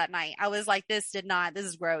chops that night. I was like, this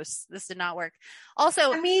is gross. This did not work.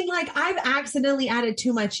 Also, I mean, I've accidentally added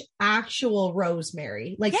too much actual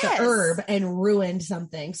rosemary, Yes. the herb, and ruined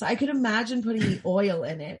something. So I could imagine putting the oil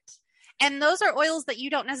in it. And those are oils that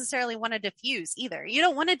you don't necessarily want to diffuse either. You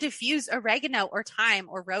don't want to diffuse oregano or thyme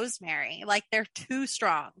or rosemary. They're too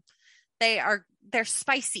strong. They're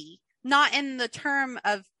spicy, not in the term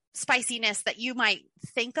of spiciness that you might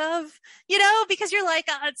think of, you know, because you're like,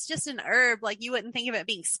 oh, it's just an herb. Like you wouldn't think of it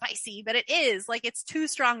being spicy, but it is. Like it's too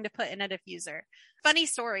strong to put in a diffuser. Funny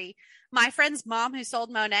story. My friend's mom who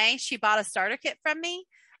sold Monet, she bought a starter kit from me.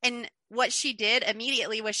 And what she did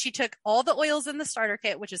immediately was she took all the oils in the starter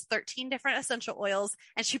kit, which is 13 different essential oils,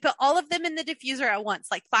 and she put all of them in the diffuser at once,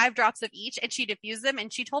 like 5 drops of each, and she diffused them.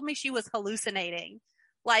 And she told me she was hallucinating.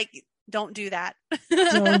 Like, don't do that.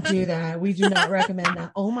 Don't do that. We do not recommend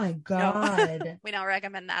that. Oh my God. No, we don't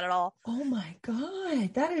recommend that at all. Oh my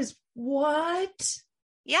God. That is what?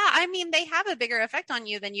 Yeah. I mean, they have a bigger effect on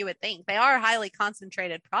you than you would think. They are highly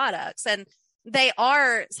concentrated products, and they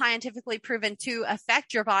are scientifically proven to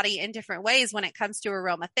affect your body in different ways when it comes to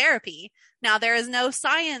aromatherapy. Now, there is no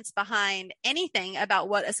science behind anything about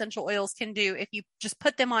what essential oils can do if you just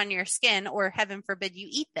put them on your skin, or heaven forbid you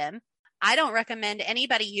eat them. I don't recommend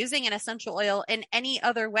anybody using an essential oil in any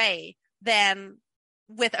other way than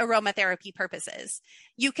with aromatherapy purposes.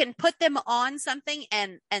 You can put them on something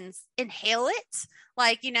and inhale it,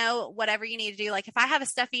 like, you know, whatever you need to do. Like if I have a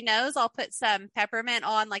stuffy nose, I'll put some peppermint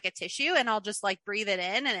on like a tissue and I'll just like breathe it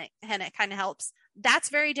in, and it kind of helps. That's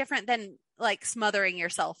very different than like smothering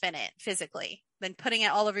yourself in it physically, than putting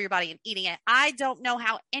it all over your body and eating it. I don't know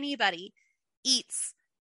how anybody eats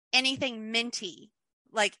anything minty,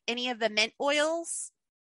 like any of the mint oils.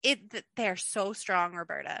 They're so strong,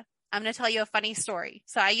 Roberta. I'm going to tell you a funny story.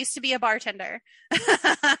 So I used to be a bartender.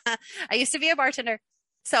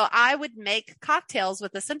 So I would make cocktails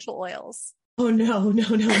with essential oils. Oh, no.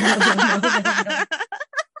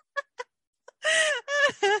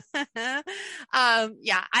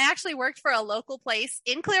 Yeah, I actually worked for a local place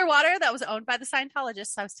in Clearwater that was owned by the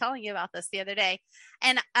Scientologists. I was telling you about this the other day.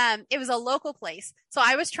 And it was a local place. So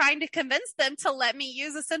I was trying to convince them to let me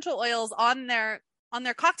use essential oils on their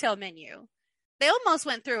cocktail menu. They almost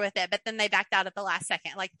went through with it, but then they backed out at the last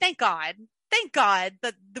second. Like, thank God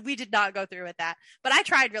that we did not go through with that. But I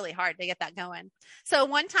tried really hard to get that going. So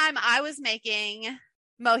one time I was making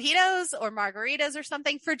mojitos or margaritas or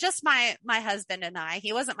something for just my husband and I.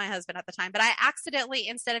 He wasn't my husband at the time, but I accidentally,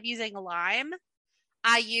 instead of using lime,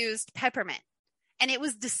 I used peppermint. And it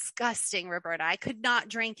was disgusting, Roberta. I could not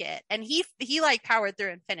drink it. And he like powered through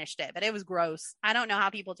and finished it, but it was gross. I don't know how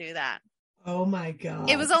people do that. Oh my God.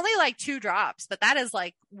 It was only like 2 drops, but that is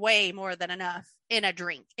like way more than enough in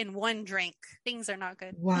one drink. Things are not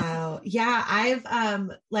good. Wow. Yeah. I've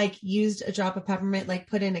like used a drop of peppermint, like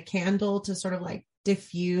put in a candle to sort of like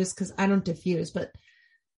diffuse, because I don't diffuse, but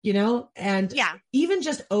you know, and yeah, even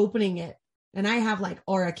just opening it. And I have like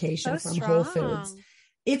Auracation from Whole Foods.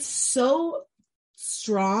 It's so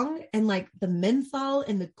strong, and like the menthol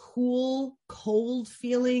and the cool, cold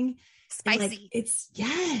feeling. Spicy. Like,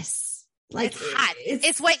 yes. Like it's hot.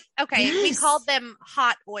 It's what, okay. Yes. We called them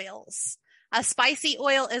hot oils. A spicy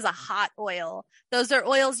oil is a hot oil. Those are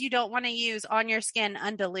oils you don't want to use on your skin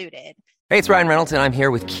undiluted. Hey, it's Ryan Reynolds, and I'm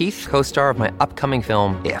here with Keith, co-star of my upcoming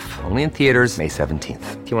film, If, only in theaters May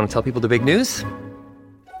 17th. Do you want to tell people the big news?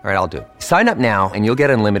 All right, I'll do it. Sign up now and you'll get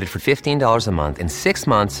unlimited for $15 a month and 6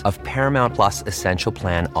 months of Paramount Plus Essential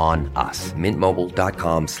Plan on us.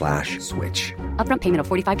 MintMobile.com/switch. Upfront payment of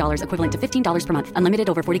 $45 equivalent to $15 per month. Unlimited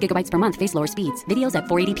over 40 gigabytes per month. Face lower speeds. Videos at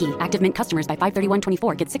 480p. Active Mint customers by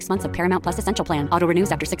 531.24 get 6 months of Paramount Plus Essential Plan. Auto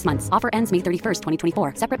renews after 6 months. Offer ends May 31st,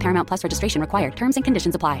 2024. Separate Paramount Plus registration required. Terms and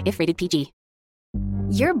conditions apply if rated PG.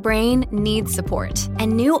 Your brain needs support,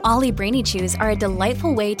 and new Ollie Brainy Chews are a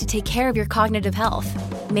delightful way to take care of your cognitive health.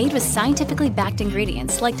 Made with scientifically backed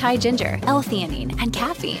ingredients like Thai ginger, L-theanine, and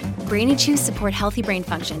caffeine, Brainy Chews support healthy brain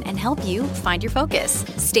function and help you find your focus,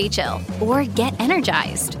 stay chill, or get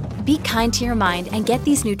energized. Be kind to your mind and get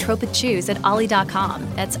these nootropic chews at ollie.com.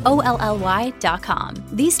 That's OLLY.com.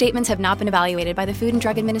 These statements have not been evaluated by the Food and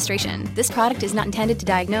Drug Administration. This product is not intended to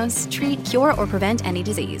diagnose, treat, cure, or prevent any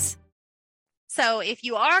disease. So if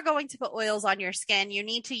you are going to put oils on your skin, you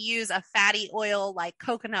need to use a fatty oil like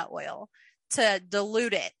coconut oil to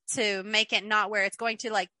dilute it, to make it not where it's going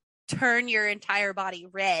to like turn your entire body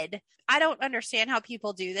red. I don't understand how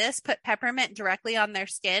people do this, put peppermint directly on their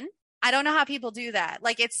skin. I don't know how people do that.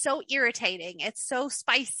 Like, it's so irritating. It's so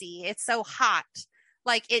spicy. It's so hot.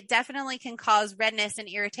 Like, it definitely can cause redness and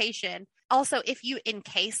irritation. Also, if you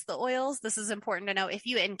encase the oils, this is important to know, if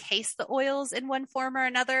you encase the oils in one form or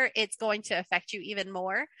another, it's going to affect you even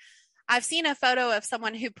more. I've seen a photo of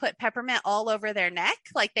someone who put peppermint all over their neck,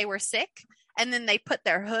 like they were sick, and then they put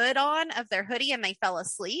their hood on of their hoodie and they fell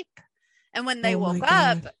asleep. And when they woke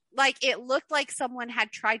up, like, it looked like someone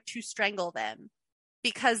had tried to strangle them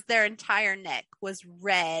because their entire neck was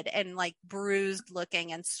red and like bruised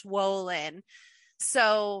looking and swollen.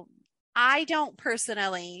 So I don't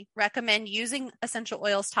personally recommend using essential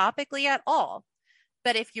oils topically at all.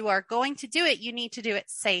 But if you are going to do it, you need to do it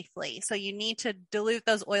safely. So you need to dilute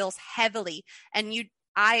those oils heavily. And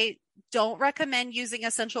I don't recommend using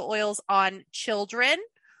essential oils on children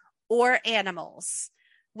or animals.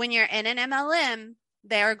 When you're in an MLM,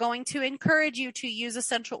 they are going to encourage you to use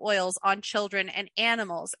essential oils on children and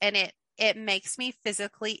animals. And it makes me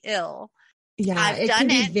physically ill. Yeah, it can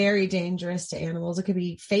be very dangerous to animals. It could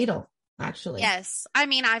be fatal, actually. Yes. I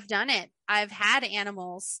mean, I've done it. I've had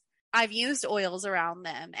animals. I've used oils around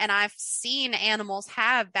them, and I've seen animals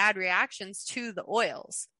have bad reactions to the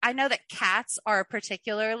oils. I know that cats are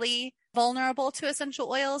particularly vulnerable to essential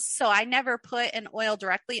oils, so I never put an oil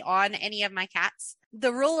directly on any of my cats.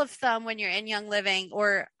 The rule of thumb when you're in Young Living,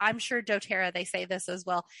 or I'm sure doTERRA, they say this as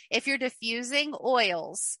well, if you're diffusing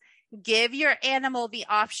oils, give your animal the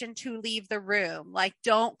option to leave the room. Like,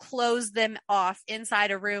 don't close them off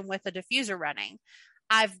inside a room with a diffuser running.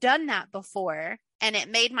 I've done that before, and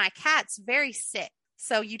it made my cats very sick.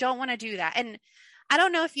 So you don't want to do that. And I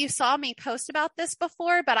don't know if you saw me post about this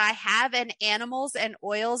before, but I have an animals and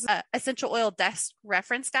oils essential oil desk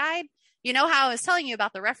reference guide. You know how I was telling you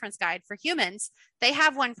about the reference guide for humans? They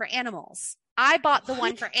have one for animals. I bought the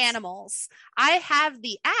one for animals. I have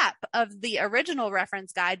the app of the original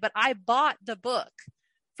reference guide, but I bought the book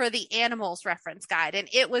for the animals reference guide, and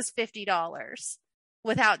it was $50.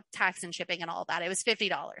 Without tax and shipping and all that. It was $50.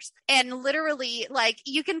 And literally, like,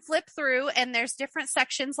 you can flip through and there's different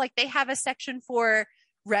sections. Like, they have a section for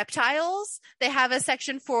reptiles. They have a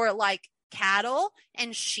section for like cattle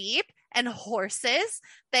and sheep and horses.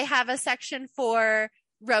 They have a section for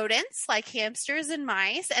rodents like hamsters and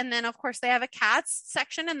mice. And then of course they have a cats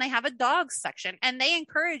section and they have a dogs section, and they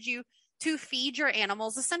encourage you to feed your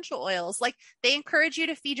animals essential oils. Like, they encourage you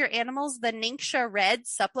to feed your animals the Ningxia Red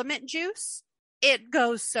supplement juice. It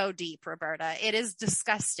goes so deep, Roberta. It is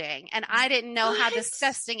disgusting. And I didn't know how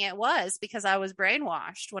disgusting it was because I was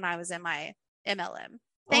brainwashed when I was in my MLM.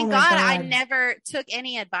 Thank God I never took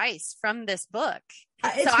any advice from this book.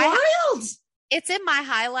 It's wild. It's in my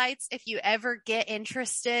highlights. If you ever get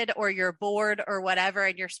interested or you're bored or whatever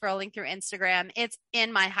and you're scrolling through Instagram, it's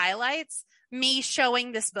in my highlights, me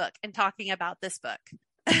showing this book and talking about this book.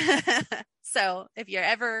 So if you're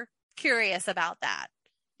ever curious about that,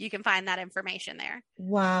 you can find that information there.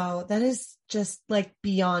 Wow. That is just like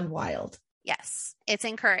beyond wild. Yes. It's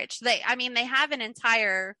encouraged. They have an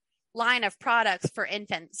entire line of products for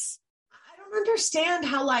infants. I don't understand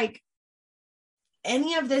how like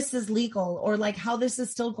any of this is legal or like how this is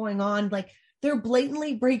still going on. Like, they're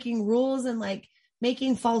blatantly breaking rules and like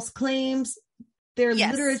making false claims. Their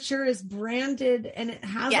literature is branded and it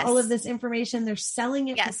has all of this information. They're selling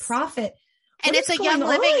it for profit. And it's a Young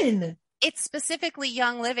Living. It's specifically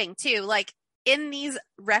Young Living too. Like, in these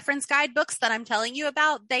reference guide books that I'm telling you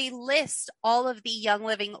about, they list all of the Young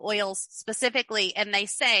Living oils specifically. And they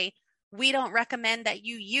say, we don't recommend that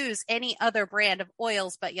you use any other brand of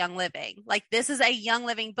oils but Young Living. Like, this is a Young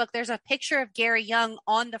Living book. There's a picture of Gary Young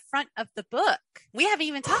on the front of the book. We haven't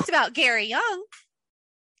even talked about Gary Young.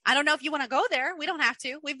 I don't know if you want to go there. We don't have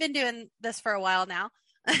to. We've been doing this for a while now.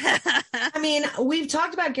 I mean, we've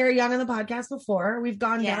talked about Gary Young on the podcast before. We've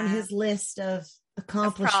gone down his list of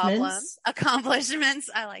accomplishments.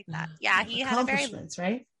 I like that. Yeah, he had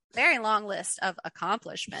a very long list of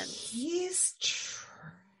accomplishments. He's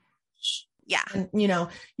trash. Yeah. And, you know,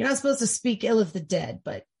 you're not supposed to speak ill of the dead,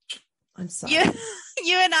 but I'm sorry. You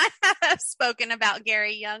and I have spoken about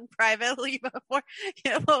Gary Young privately before.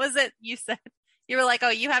 What was it you said? You were like, oh,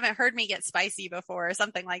 you haven't heard me get spicy before or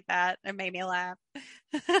something like that. It made me laugh.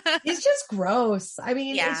 It's just gross. I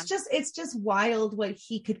mean, it's just wild what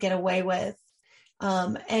he could get away with.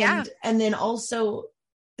 And then also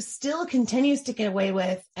still continues to get away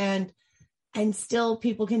with, and still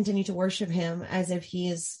people continue to worship him as if he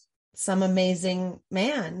is some amazing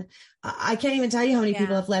man. I can't even tell you how many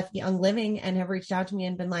people have left Young Living and have reached out to me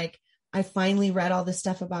and been like, I finally read all this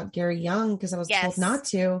stuff about Gary Young because I was told not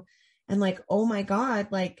to. And like, oh my God,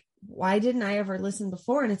 like, why didn't I ever listen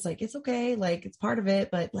before? And it's like, it's okay. Like, it's part of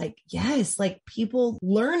it. But like, yes, like people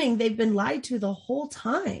learning they've been lied to the whole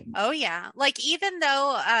time. Oh yeah. Like, even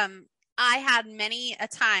though, I had many a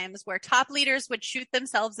times where top leaders would shoot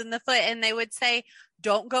themselves in the foot and they would say,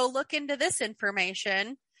 don't go look into this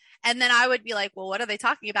information. And then I would be like, well, what are they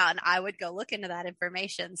talking about? And I would go look into that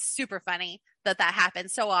information. Super funny that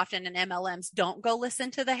happens so often in MLMs. Don't go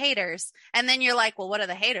listen to the haters. And then you're like, well, what are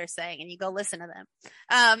the haters saying? And you go listen to them.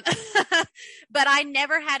 But I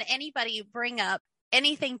never had anybody bring up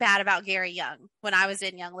anything bad about Gary Young when I was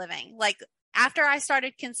in Young Living. Like, after I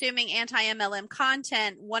started consuming anti-MLM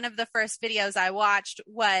content, one of the first videos I watched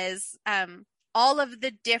was all of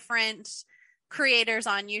the different creators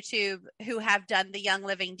on YouTube who have done the Young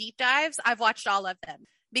Living deep dives. I've watched all of them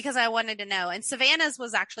because I wanted to know. And Savannah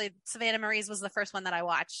Marie's was the first one that I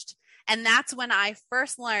watched. And that's when I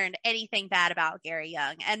first learned anything bad about Gary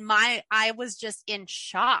Young. And I was just in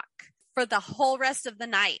shock for the whole rest of the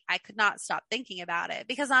night. I could not stop thinking about it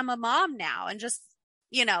because I'm a mom now, and just,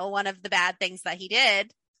 one of the bad things that he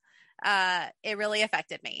did, it really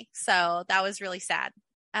affected me. So that was really sad.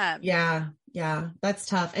 Yeah, that's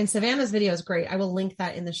tough. And Savannah's video is great. I will link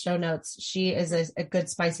that in the show notes. She is a good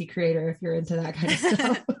spicy creator if you're into that kind of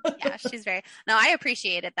stuff. Yeah, I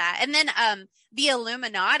appreciated that. And then the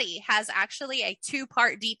Illuminati has actually a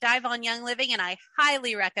 2-part deep dive on Young Living, and I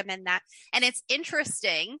highly recommend that. And it's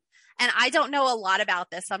interesting. And I don't know a lot about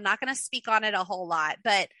this, so I'm not going to speak on it a whole lot,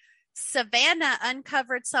 but Savannah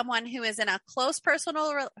uncovered someone who is in a close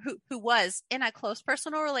who was in a close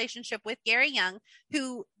personal relationship with Gary Young,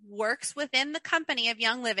 who works within the company of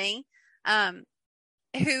Young Living,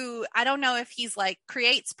 who I don't know if he's like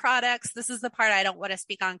creates products. This is the part I don't want to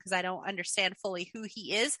speak on because I don't understand fully who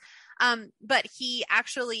he is. But he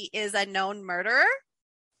actually is a known murderer.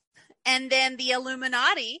 And then the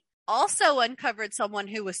Illuminati also uncovered someone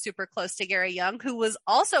who was super close to Gary Young, who was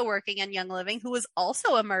also working in Young Living, who was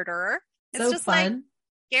also a murderer. It's so just fun. Like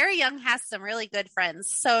Gary Young has some really good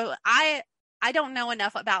friends. So I don't know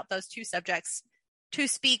enough about those two subjects to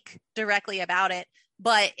speak directly about it.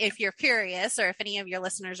 But if you're curious, or if any of your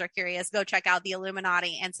listeners are curious, go check out the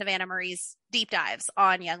Illuminati and Savannah Marie's deep dives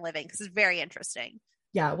on Young Living, because it's very interesting.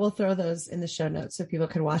 Yeah, we'll throw those in the show notes so people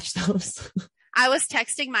can watch those. I was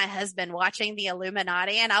texting my husband watching the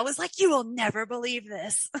Illuminati, and I was like, you will never believe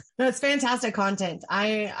this. That's fantastic content.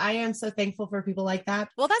 I am so thankful for people like that.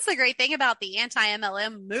 Well, that's the great thing about the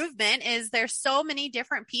anti-MLM movement is there's so many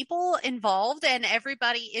different people involved, and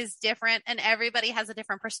everybody is different, and everybody has a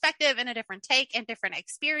different perspective and a different take and different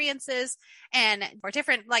experiences or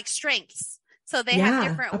different like strengths. So they have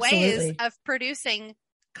different ways of producing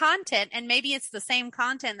content, and maybe it's the same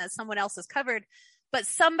content that someone else has covered, but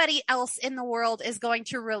somebody else in the world is going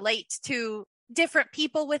to relate to different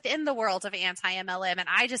people within the world of anti-MLM. And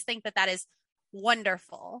I just think that that is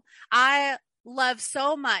wonderful. I love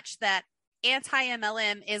so much that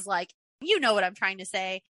anti-MLM is like, you know what I'm trying to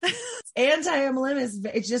say. Anti-MLM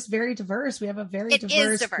it's just very diverse. We have a very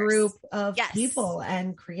diverse group of people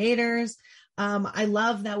and creators. I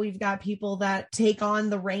love that we've got people that take on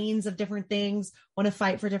the reins of different things, want to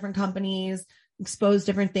fight for different companies, expose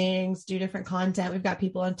different things, do different content. We've got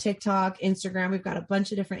people on TikTok, Instagram. We've got a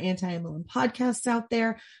bunch of different anti-MLM podcasts out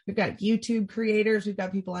there. We've got YouTube creators. We've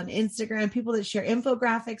got people on Instagram, people that share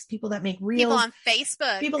infographics, people that make reels.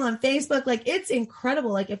 People on Facebook. Like, it's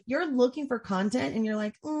incredible. Like, if you're looking for content and you're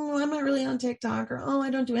like, oh, I'm not really on TikTok, or, oh, I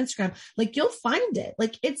don't do Instagram. Like, you'll find it.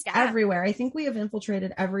 Like, it's everywhere. I think we have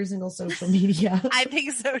infiltrated every single social media. I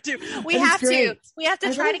think so too. We have to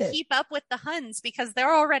try to keep up with the Huns because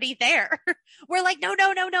they're already there. We're like,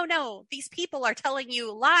 no. These people are telling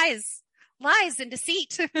you lies and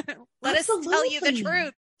deceit. Let us tell you the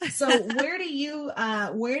truth. So where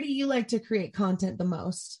do you like to create content the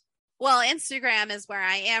most? Well, Instagram is where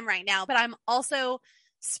I am right now, but I'm also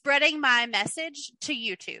spreading my message to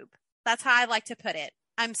YouTube. That's how I like to put it.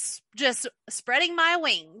 I'm just spreading my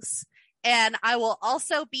wings. And I will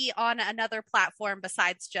also be on another platform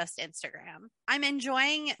besides just Instagram. I'm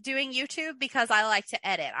enjoying doing YouTube because I like to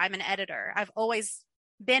edit. I'm an editor. I've always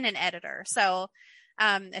been an editor. So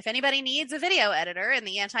if anybody needs a video editor in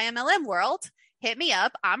the anti-MLM world, hit me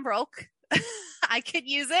up. I'm broke. I could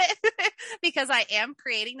use it because I am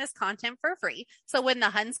creating this content for free. So when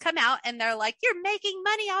the Huns come out and they're like, you're making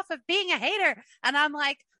money off of being a hater. And I'm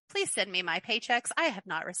like, please send me my paychecks. I have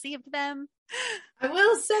not received them. I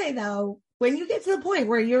will say though, when you get to the point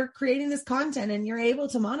where you're creating this content and you're able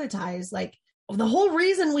to monetize, like the whole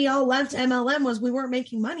reason we all left MLM was we weren't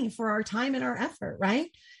making money for our time and our effort. Right.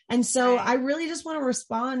 And so I really just want to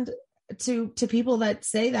respond to people that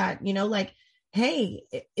say that, like, hey,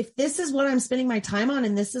 if this is what I'm spending my time on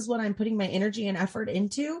and this is what I'm putting my energy and effort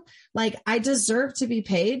into, like, I deserve to be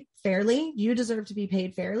paid fairly. You deserve to be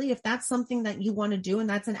paid fairly. If that's something that you want to do and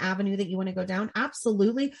that's an avenue that you want to go down,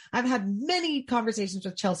 absolutely. I've had many conversations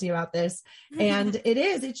with Chelsea about this, and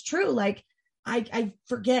it's true. Like, I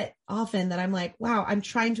forget often that I'm like, wow, I'm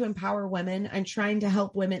trying to empower women. I'm trying to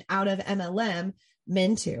help women out of MLM,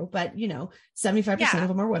 men too, but 75% of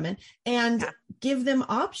them are women, and give them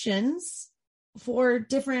options for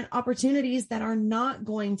different opportunities that are not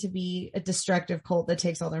going to be a destructive cult that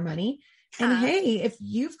takes all their money. And hey, if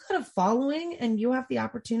you've got a following and you have the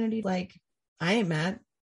opportunity, like, I ain't mad.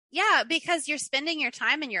 Yeah, because you're spending your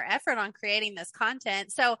time and your effort on creating this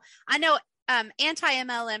content. So I know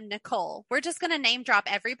anti-MLM Nicole, we're just going to name drop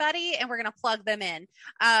everybody and we're going to plug them in.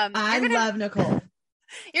 I love Nicole.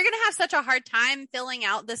 You're going to have such a hard time filling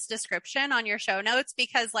out this description on your show notes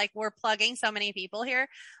because like we're plugging so many people here,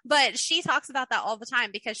 but she talks about that all the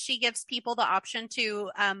time because she gives people the option to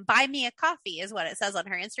buy me a coffee is what it says on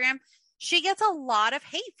her Instagram. She gets a lot of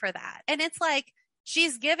hate for that. And it's like,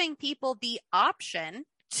 she's giving people the option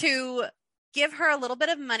to give her a little bit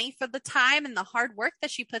of money for the time and the hard work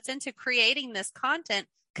that she puts into creating this content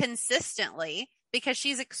consistently. Because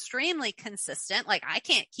she's extremely consistent. Like I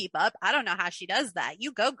can't keep up. I don't know how she does that.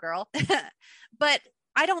 You go, girl. But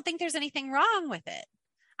I don't think there's anything wrong with it.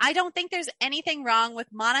 I don't think there's anything wrong with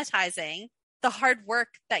monetizing the hard work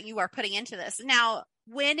that you are putting into this. Now,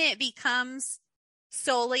 when it becomes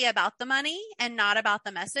solely about the money and not about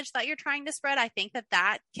the message that you're trying to spread, I think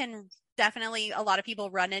that can definitely, a lot of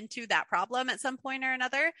people run into that problem at some point or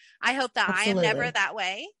another. I hope that Absolutely. I am never that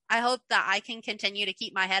way. I hope that I can continue to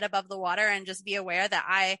keep my head above the water and just be aware that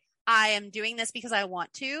I am doing this because I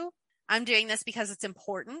want to. I'm doing this because it's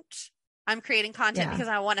important. I'm creating content because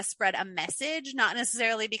I want to spread a message, not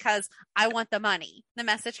necessarily because I want the money. The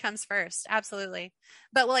message comes first. Absolutely.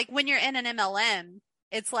 But like when you're in an MLM,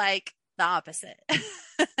 it's like the opposite.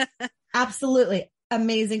 Absolutely.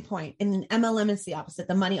 Amazing point. In an MLM, it's the opposite.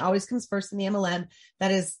 The money always comes first in the MLM.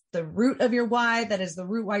 That is the root of your why. That is the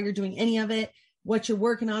root why you're doing any of it, what you're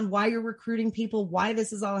working on, why you're recruiting people, why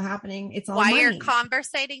this is all happening. It's all why money. You're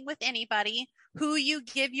conversating with anybody, who you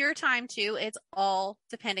give your time to. It's all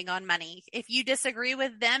depending on money. If you disagree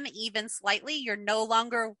with them even slightly, you're no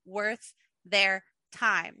longer worth their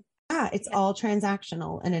time. Yeah, it's all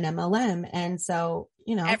transactional in an MLM. And so,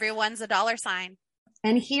 everyone's a dollar sign.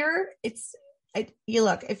 And here you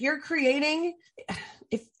look, if you're creating,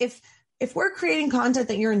 if we're creating content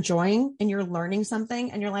that you're enjoying and you're learning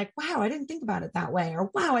something and you're like, wow, I didn't think about it that way. Or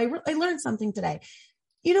wow, I learned something today.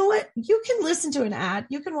 You know what? You can listen to an ad.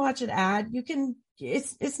 You can watch an ad.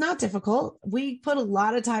 It's not difficult. We put a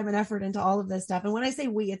lot of time and effort into all of this stuff. And when I say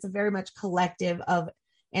we, it's a very much collective of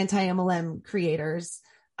anti-MLM creators.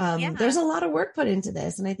 There's a lot of work put into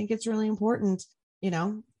this. And I think it's really important,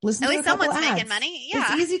 listen At to least a couple someone's ads. making money.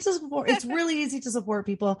 Yeah. It's easy to support. It's really easy to support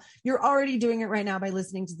people. You're already doing it right now by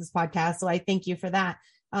listening to this podcast. So I thank you for that.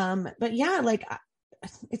 But yeah,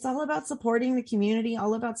 it's all about supporting the community,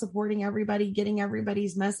 all about supporting everybody, getting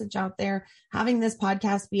everybody's message out there, having this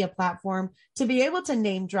podcast be a platform to be able to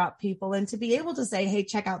name drop people and to be able to say, hey,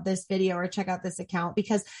 check out this video or check out this account,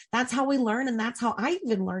 because that's how we learn. And that's how I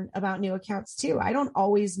even learn about new accounts too. I don't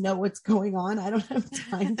always know what's going on. I don't have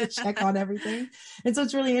time to check on everything. And so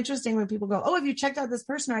it's really interesting when people go, oh, have you checked out this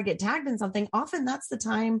person, or I get tagged in something? Often that's the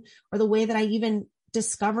time or the way that I even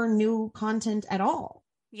discover new content at all.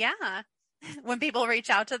 Yeah. When people reach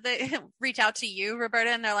out to you, Roberta,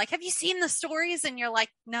 and they're like, have you seen the stories? And you're like,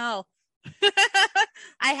 no,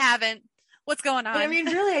 I haven't. What's going on? But I mean,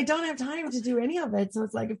 really, I don't have time to do any of it. So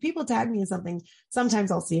it's like, if people tag me in something, sometimes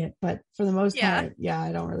I'll see it, but for the most part,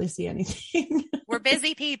 I don't really see anything. We're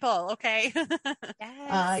busy people. Okay.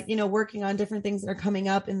 Yes. Working on different things that are coming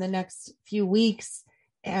up in the next few weeks.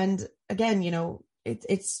 And again,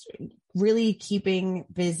 it's really keeping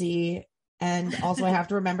busy. And also I have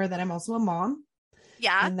to remember that I'm also a mom.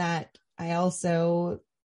 Yeah. And that I also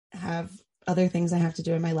have other things I have to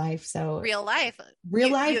do in my life. So real life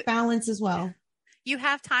balance as well. You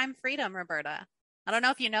have time freedom, Roberta. I don't know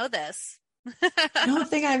if you know this. I don't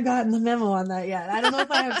think I've gotten the memo on that yet. I don't know if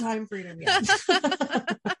I have time freedom yet.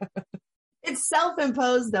 It's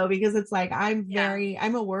self-imposed though, because it's like, I'm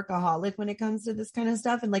a workaholic when it comes to this kind of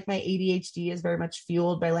stuff. And like my ADHD is very much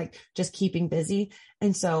fueled by like just keeping busy.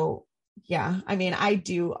 And so, I mean, I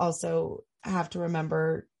do also have to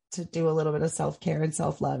remember to do a little bit of self-care and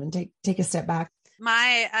self-love and take a step back.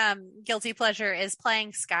 My guilty pleasure is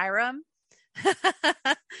playing Skyrim.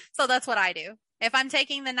 So that's what I do. If I'm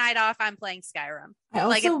taking the night off, I'm playing Skyrim. I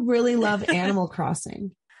also really love Animal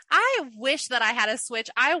Crossing. I wish that I had a Switch.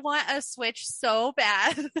 I want a Switch so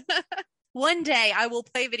bad. One day I will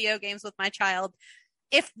play video games with my child.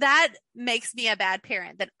 If that makes me a bad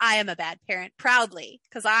parent, then I am a bad parent proudly,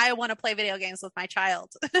 because I want to play video games with my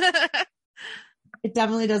child. It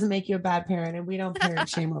definitely doesn't make you a bad parent, and we don't parent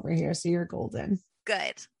shame over here. So you're golden.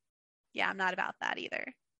 Good. Yeah, I'm not about that either.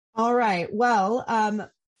 All right.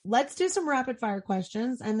 Well, let's do some rapid fire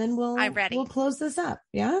questions and then we'll close this up.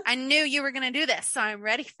 Yeah. I knew you were going to do this, so I'm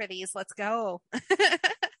ready for these. Let's go.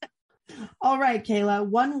 All right, Kayla,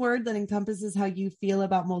 one word that encompasses how you feel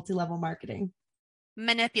about multi-level marketing.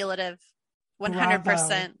 Manipulative.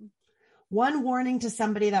 100%. One warning to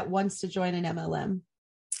somebody that wants to join an MLM.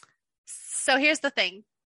 So here's the thing.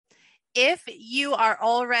 If you are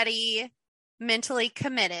already mentally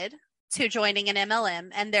committed to joining an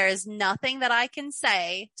MLM, and there is nothing that I can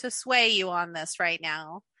say to sway you on this right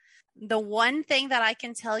now, the one thing that I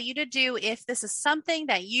can tell you to do, if this is something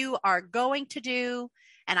that you are going to do,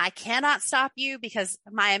 and I cannot stop you because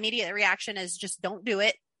my immediate reaction is just don't do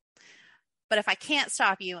it. But if I can't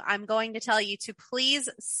stop you, I'm going to tell you to please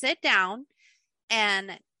sit down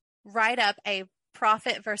and write up a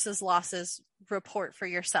profit versus losses report for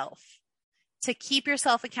yourself to keep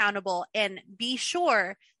yourself accountable and be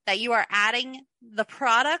sure that you are adding the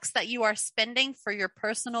products that you are spending for your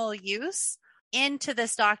personal use into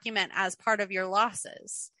this document as part of your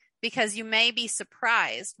losses, because you may be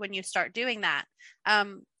surprised when you start doing that.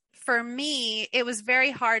 For me, it was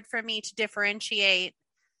very hard for me to differentiate.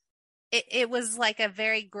 It was like a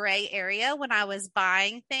very gray area when I was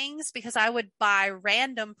buying things, because I would buy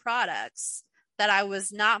random products that I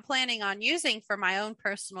was not planning on using for my own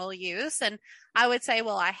personal use. And I would say,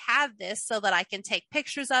 well, I have this so that I can take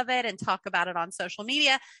pictures of it and talk about it on social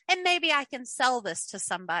media, and maybe I can sell this to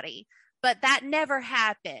somebody. But that never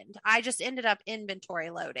happened. I just ended up inventory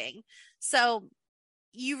loading. So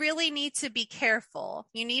you really need to be careful.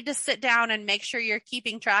 You need to sit down and make sure you're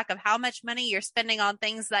keeping track of how much money you're spending on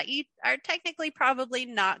things that you are technically probably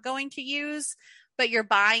not going to use, but you're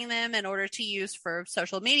buying them in order to use for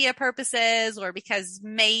social media purposes, or because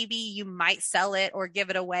maybe you might sell it or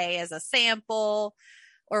give it away as a sample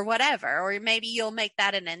or whatever. Or maybe you'll make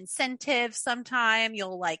that an incentive sometime.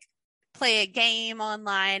 You'll like play a game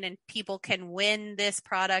online and people can win this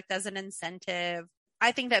product as an incentive.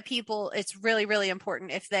 I think that it's really, really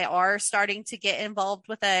important if they are starting to get involved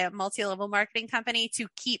with a multi-level marketing company to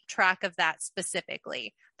keep track of that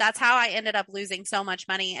specifically. That's how I ended up losing so much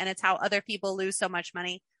money, and it's how other people lose so much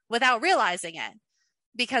money without realizing it,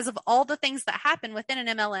 because of all the things that happen within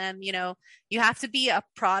an MLM. You know, you have to be a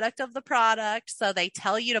product of the product. So they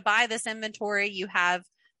tell you to buy this inventory. You have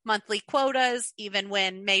monthly quotas, even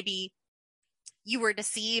when maybe you were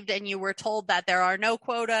deceived and you were told that there are no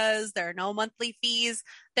quotas, there are no monthly fees.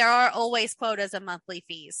 There are always quotas and monthly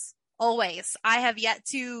fees. Always. I have yet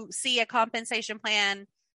to see a compensation plan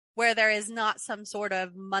where there is not some sort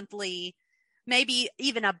of monthly, maybe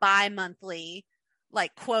even a bi-monthly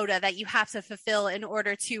like quota that you have to fulfill in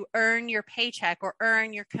order to earn your paycheck or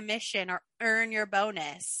earn your commission or earn your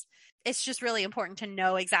bonus. It's just really important to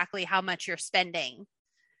know exactly how much you're spending,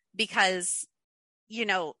 because, you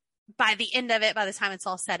know, by the end of it, by the time it's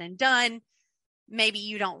all said and done, maybe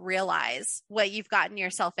you don't realize what you've gotten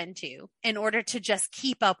yourself into in order to just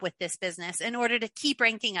keep up with this business, in order to keep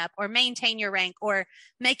ranking up or maintain your rank or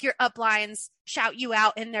make your uplines shout you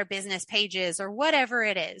out in their business pages or whatever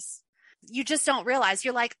it is. You just don't realize.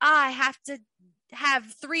 You're like, I have to have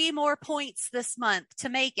 3 more points this month to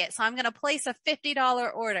make it. So I'm going to place a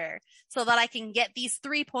 $50 order so that I can get these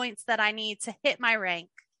 3 points that I need to hit my rank.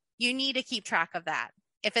 You need to keep track of that.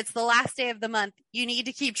 If it's the last day of the month, you need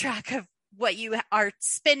to keep track of what you are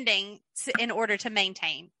spending in order to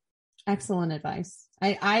maintain. Excellent advice.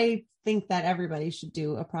 I think that everybody should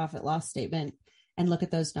do a profit loss statement and look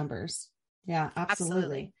at those numbers. Yeah,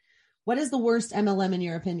 absolutely. What is the worst MLM in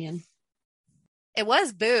your opinion? It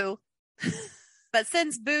was Boo. But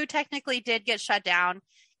since Boo technically did get shut down,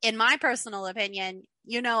 in my personal opinion,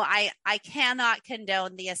 you know, I cannot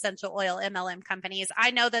condone the essential oil MLM companies. I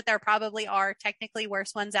know that there probably are technically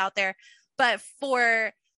worse ones out there, but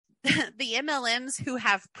for the MLMs who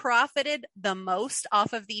have profited the most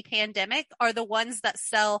off of the pandemic are the ones that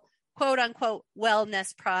sell quote unquote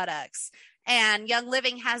wellness products. And Young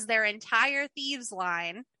Living has their entire thieves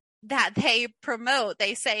line that they promote.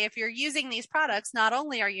 They say, if you're using these products, not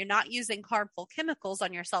only are you not using harmful chemicals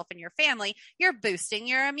on yourself and your family, you're boosting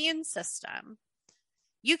your immune system.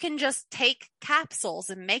 You can just take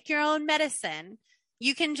capsules and make your own medicine.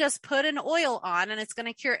 You can just put an oil on and it's going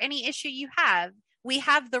to cure any issue you have. We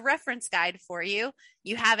have the reference guide for you.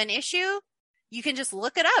 You have an issue, you can just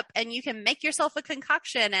look it up and you can make yourself a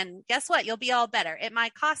concoction, and guess what? You'll be all better. It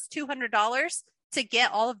might cost $200 to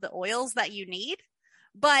get all of the oils that you need,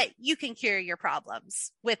 but you can cure your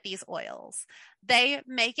problems with these oils. They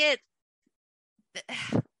make it,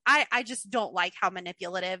 I just don't like how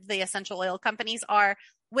manipulative the essential oil companies are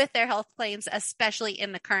with their health claims, especially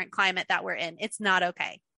in the current climate that we're in. It's not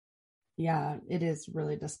okay. Yeah, it is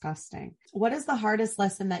really disgusting. What is the hardest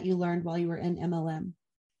lesson that you learned while you were in MLM?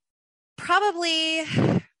 Probably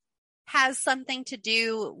has something to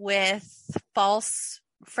do with false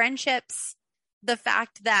friendships. The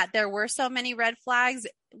fact that there were so many red flags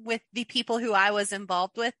with the people who I was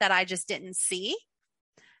involved with that I just didn't see.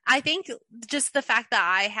 I think just the fact that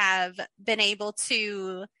I have been able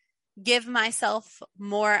to give myself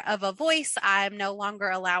more of a voice. I'm no longer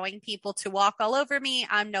allowing people to walk all over me.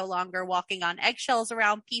 I'm no longer walking on eggshells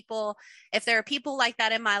around people. If there are people like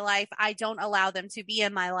that in my life, I don't allow them to be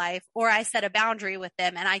in my life, or I set a boundary with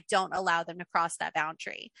them and I don't allow them to cross that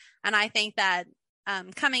boundary. And I think that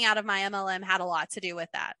coming out of my MLM had a lot to do with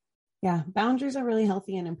that. Yeah, boundaries are really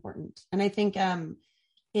healthy and important. And I think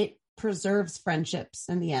it preserves friendships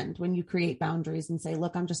in the end when you create boundaries and say,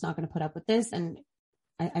 look, I'm just not going to put up with this. And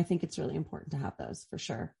I think it's really important to have those for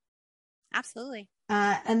sure. Absolutely.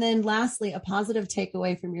 And then lastly, a positive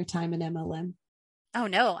takeaway from your time in MLM. Oh,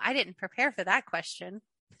 no, I didn't prepare for that question.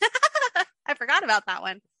 I forgot about that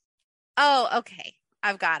one. Oh, okay.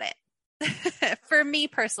 I've got it. For me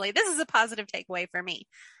personally, this is a positive takeaway for me.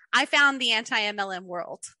 I found the anti-MLM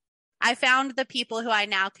world. I found the people who I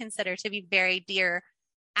now consider to be very dear,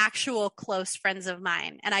 actual close friends of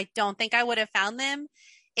mine. And I don't think I would have found them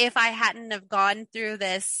if I hadn't have gone through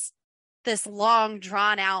this long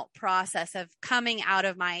drawn out process of coming out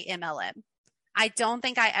of my MLM. I don't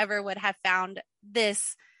think I ever would have found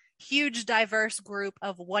this huge, diverse group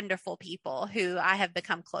of wonderful people who I have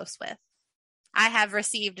become close with. I have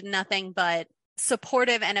received nothing but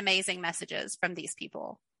supportive and amazing messages from these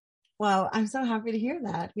people. Well, I'm so happy to hear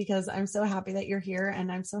that, because I'm so happy that you're here and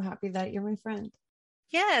I'm so happy that you're my friend.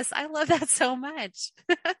 Yes, I love that so much.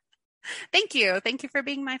 Thank you. Thank you for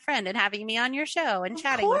being my friend and having me on your show and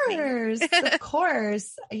chatting with me. Of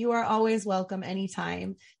course. You are always welcome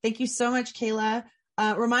anytime. Thank you so much, Kayla.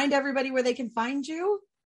 Remind everybody where they can find you.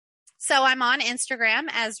 So I'm on Instagram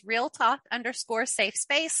as realtalk_safe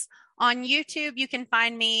space. On YouTube, you can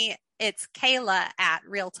find me. It's Kayla at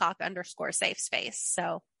realtalk_safe space.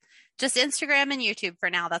 So just Instagram and YouTube for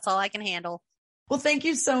now. That's all I can handle. Well, thank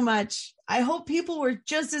you so much. I hope people were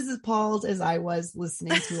just as appalled as I was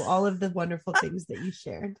listening to all of the wonderful things that you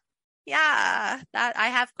shared. Yeah, that I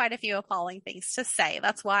have quite a few appalling things to say.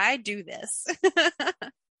 That's why I do this.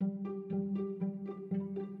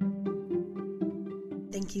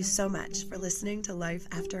 Thank you so much for listening to Life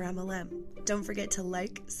After MLM. Don't forget to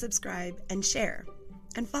like, subscribe, and share.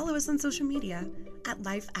 And follow us on social media at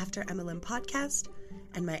Life After MLM Podcast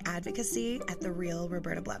and my advocacy at The Real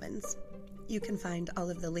Roberta Blevins. You can find all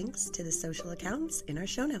of the links to the social accounts in our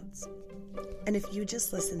show notes. And if you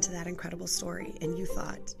just listened to that incredible story and you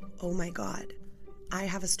thought, oh my God, I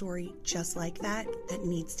have a story just like that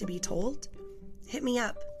needs to be told, hit me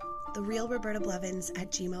up,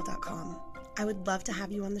 therealrobertablevins@gmail.com. I would love to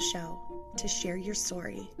have you on the show to share your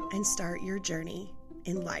story and start your journey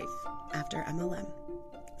in life after MLM.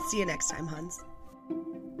 See you next time, Huns.